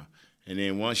right now. And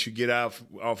then once you get off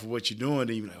of what you're doing,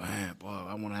 then you're like, man, boy,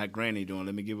 I wonder how Granny doing.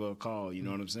 Let me give her a call. You know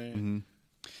what I'm saying? Mm-hmm.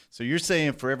 So you're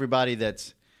saying for everybody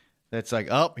that's like,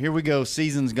 oh, here we go,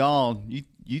 season's gone.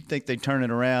 You think they turn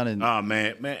it around and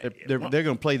they're going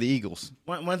to play the Eagles?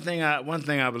 One thing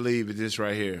I believe is this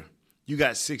right here. You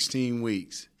got 16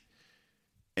 weeks,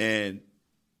 and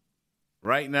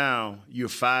right now you're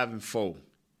 5-4.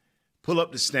 Pull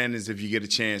up the standings if you get a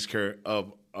chance, Kurt,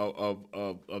 of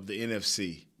the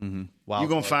NFC. Mm-hmm. You're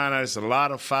gonna find out it's a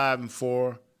lot of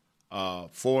 5-4,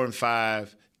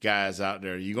 4-5 guys out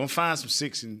there. You're gonna find some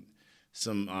 6 and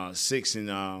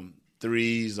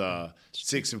 3s,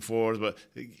 6 and 4s, but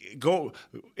go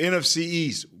NFC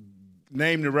East.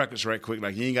 Name the records right quick.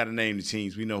 Like, you ain't got to name the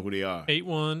teams. We know who they are.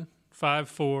 8-1,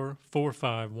 5-4,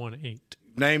 4-5, 1-8.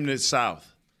 Name the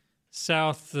South.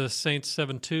 South, the Saints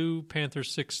 7-2,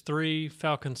 Panthers 6-3,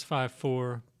 Falcons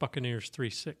 5-4, Buccaneers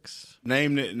 3-6.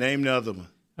 Name the other one.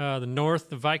 The North,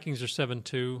 the Vikings are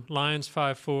 7-2, Lions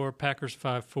 5-4, Packers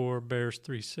 5-4, Bears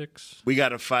 3-6. We got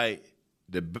to fight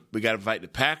the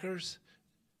Packers.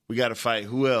 We got to fight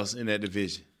who else in that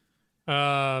division?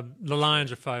 The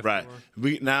Lions are 5-4. Right.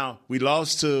 We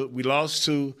lost to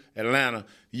Atlanta.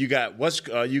 You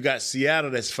got Seattle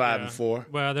that's 5-4.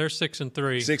 Well, they're 6-3.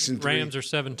 6-3. Rams are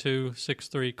 7-2,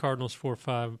 6-3. Cardinals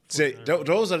 4-5.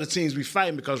 Those are the teams we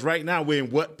fighting because right now we're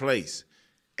in what place?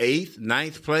 8th,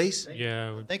 9th place?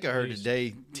 Yeah. I think I heard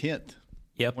today 10th.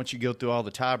 Yep. Once you go through all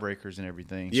the tiebreakers and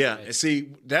everything. Yeah. And see,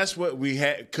 that's what we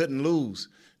couldn't lose.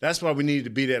 That's why we needed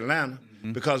to beat Atlanta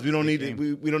because we don't need the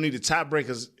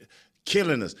tiebreakers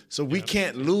killing us. So we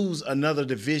can't lose another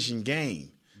division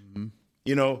game. Mm-hmm.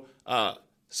 You know,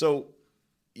 so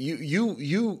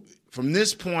you from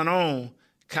this point on,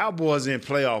 Cowboys in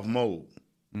playoff mode.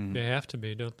 Mm-hmm. They have to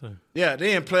be, don't they? Yeah,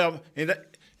 they in playoff, and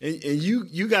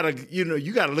you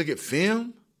gotta look at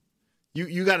film.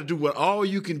 You got to do what all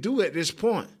you can do at this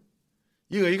point.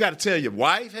 You got to tell your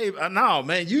wife, hey, no,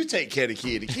 man, you take care of the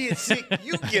kid. The kid's sick,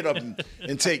 you get up and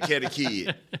take care of the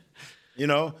kid. You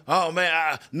know, oh,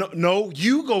 man, no,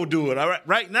 you go do it. All right,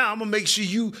 right now, I'm going to make sure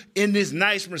you in this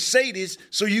nice Mercedes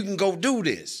so you can go do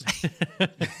this.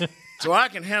 So I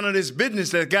can handle this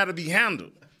business that's got to be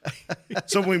handled.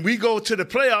 So when we go to the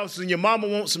playoffs and your mama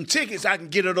wants some tickets, I can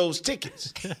get her those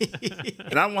tickets.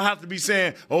 And I won't have to be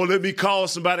saying, oh, let me call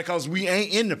somebody because we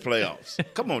ain't in the playoffs.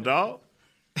 Come on, dog.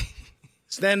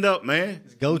 Stand up, man.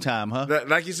 It's go time, huh?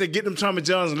 Like you said, get them Tommy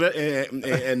Johns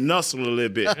and nuzzle a little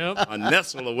bit. Yep. Or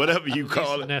nestle or whatever you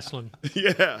call it. Nestling.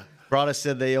 Yeah. Broadus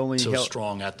said they only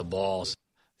strong at the balls.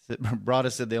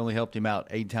 Broadus said they only helped him out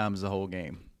 8 times the whole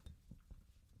game.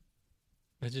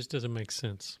 That just doesn't make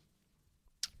sense.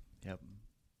 Yep.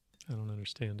 I don't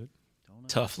understand it.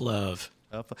 Tough love.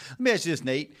 Let me ask you this,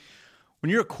 Nate. When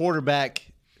you're a quarterback,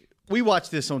 we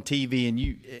watch this on TV,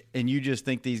 and you just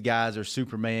think these guys are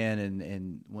Superman,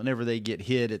 and whenever they get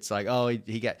hit, it's like, oh,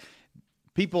 he got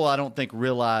 – people I don't think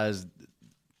realize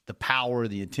the power,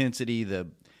 the intensity, the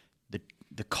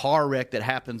car wreck that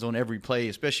happens on every play,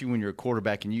 especially when you're a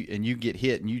quarterback and you get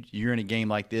hit and you're in a game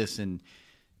like this and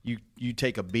you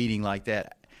take a beating like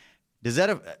that. Does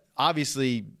that –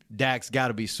 obviously, Dak's got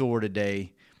to be sore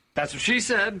today. That's what she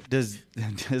said. Does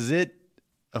it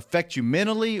affect you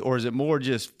mentally, or is it more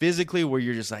just physically where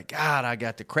you're just like, God, I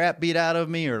got the crap beat out of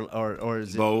me, or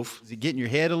is it both? Is it getting your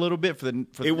head a little bit for the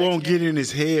It won't get in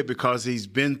his head because he's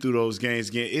been through those games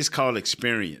again. It's called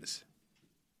experience.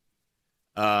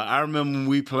 I remember when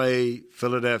we played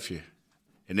Philadelphia,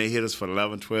 and they hit us for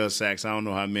 11, 12 sacks. I don't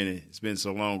know how many. It's been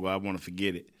so long ago, I want to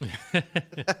forget it.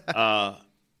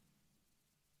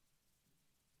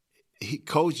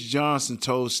 Coach Johnson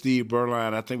told Steve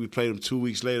Berline, I think we played him 2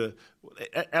 weeks later,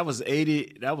 that was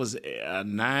 80, that was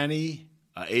 90,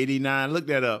 89. Look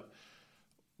that up.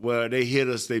 Where they hit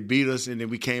us, they beat us, and then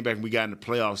we came back and we got in the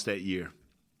playoffs that year.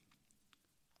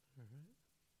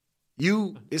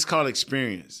 It's called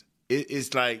experience.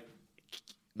 It's like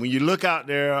when you look out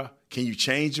there, can you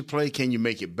change your play? Can you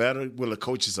make it better? Will the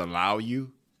coaches allow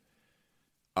you?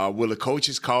 Will the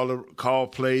coaches call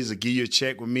plays or give you a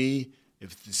check with me?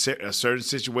 If a certain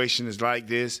situation is like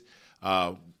this,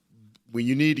 when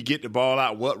you need to get the ball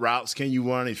out, what routes can you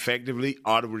run effectively?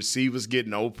 Are the receivers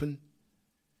getting open?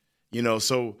 You know,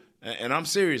 so, and I'm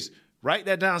serious, write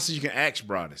that down so you can ask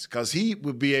Broadus, because he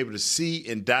would be able to see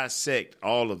and dissect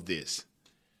all of this.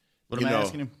 What am I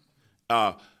asking him?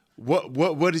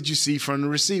 What did you see from the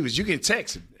receivers? You can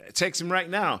text him. Text him right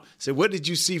now. Say, what did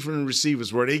you see from the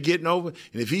receivers? Were they getting over?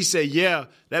 And if he say, yeah,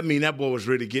 that means that boy was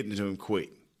really getting to him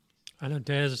quick. I know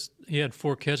Daz, he had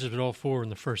 4 catches, but all 4 in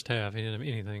the first half. He didn't have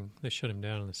anything. They shut him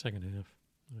down in the second half.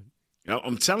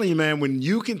 I'm telling you, man, when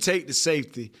you can take the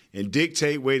safety and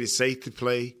dictate where the safety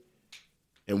play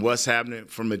and what's happening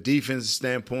from a defensive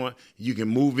standpoint, you can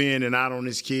move in and out on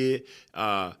this kid.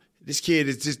 This kid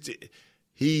is just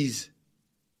 – this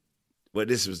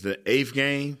was the 8th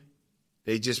game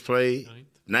they just played?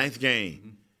 9th game. Mm-hmm.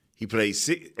 He played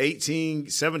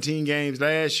 17 games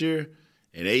last year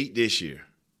and 8 this year.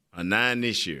 Or 9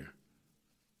 this year.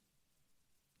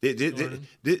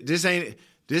 This ain't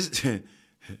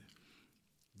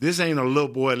a little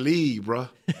boy league, bro.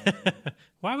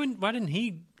 Why didn't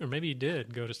he, or maybe he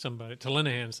did, go to somebody, to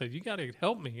Linehan and say, you got to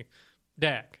help me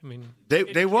Dak. I mean,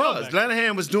 they was.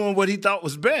 Lanahan was doing what he thought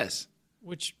was best,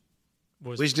 which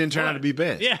didn't turn out to be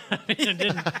best. Yeah, it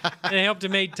didn't. It helped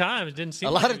him 8 times. It didn't seem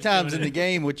a lot of times in the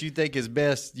game, what you think is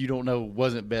best, you don't know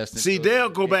wasn't best. See, they'll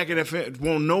go back and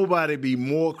won't nobody be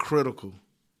more critical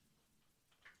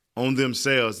on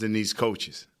themselves than these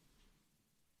coaches.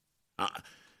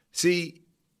 See,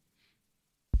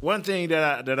 one thing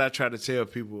that I try to tell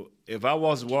people, if I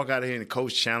was to walk out of here and the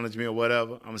coach challenge me or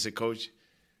whatever, I'm gonna say, Coach,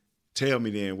 tell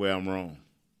me then where I'm wrong,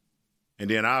 and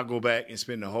then I'll go back and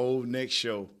spend the whole next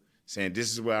show saying,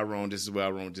 this is where I wrong, this is where I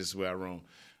wrong, this is where I wrong.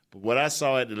 But what I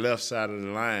saw at the left side of the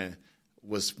line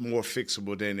was more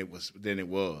fixable than it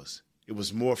was. It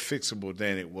was more fixable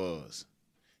than it was.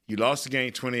 You lost the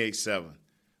game 28-7.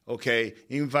 Okay,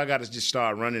 even if I got to just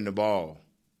start running the ball,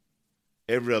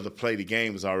 every other play, the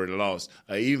game was already lost.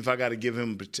 Even if I got to give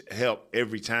him help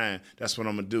every time, that's what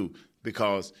I'm going to do,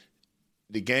 because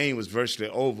the game was virtually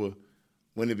over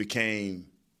when it became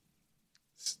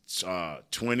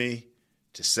 20-7.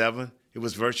 It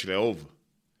was virtually over.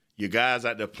 Your guys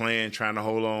out there playing, trying to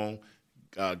hold on,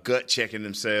 gut checking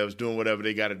themselves, doing whatever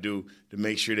they got to do to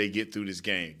make sure they get through this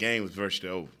game. Game was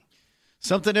virtually over.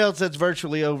 Something else that's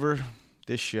virtually over,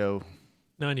 this show.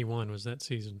 91 was that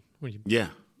season when you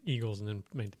Eagles and then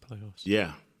made the playoffs.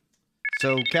 Yeah.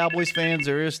 So, Cowboys fans,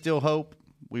 there is still hope.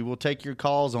 We will take your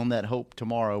calls on that hope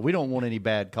tomorrow. We don't want any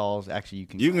bad calls. Actually, you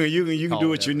can do what you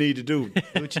need to do.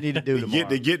 Do what you need to do tomorrow.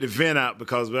 To get the vent out,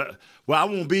 because I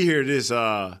won't be here this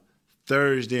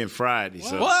Thursday and Friday.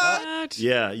 So, what?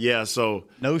 Yeah. So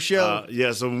no show.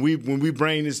 So when we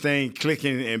bring this thing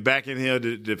clicking and back in here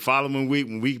the following week,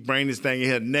 when we bring this thing in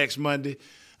here next Monday,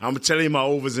 I'm gonna tell you my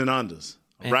overs and unders.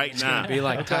 Man, right now, be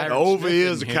like the over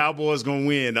is the Cowboys gonna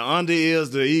win. The under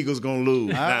is the Eagles gonna lose.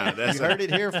 You heard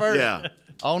it here first. Yeah.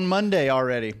 On Monday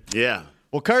already. Yeah.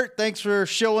 Well, Kurt, thanks for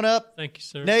showing up. Thank you,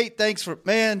 sir. Nate, thanks for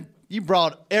you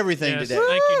brought everything today.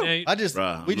 Thank you, Nate. we just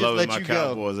let you my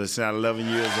Cowboys. go. I sound 11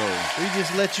 years old. We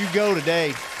just let you go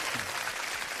today.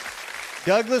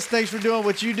 Douglas, thanks for doing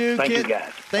what you do. Thank Kid, you,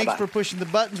 guys. Thanks Bye-bye. for pushing the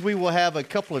buttons. We will have a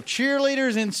couple of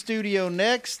cheerleaders in studio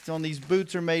next on These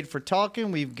Boots Are Made for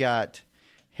Talking. We've got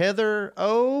Heather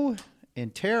O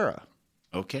and Tara.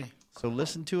 Okay. So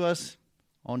listen to us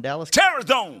on Dallas. Tara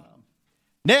Zone.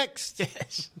 Next.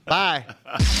 Yes. Bye.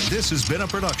 This has been a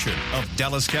production of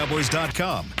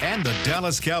DallasCowboys.com and the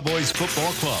Dallas Cowboys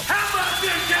Football Club. How about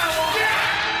this, Cowboys?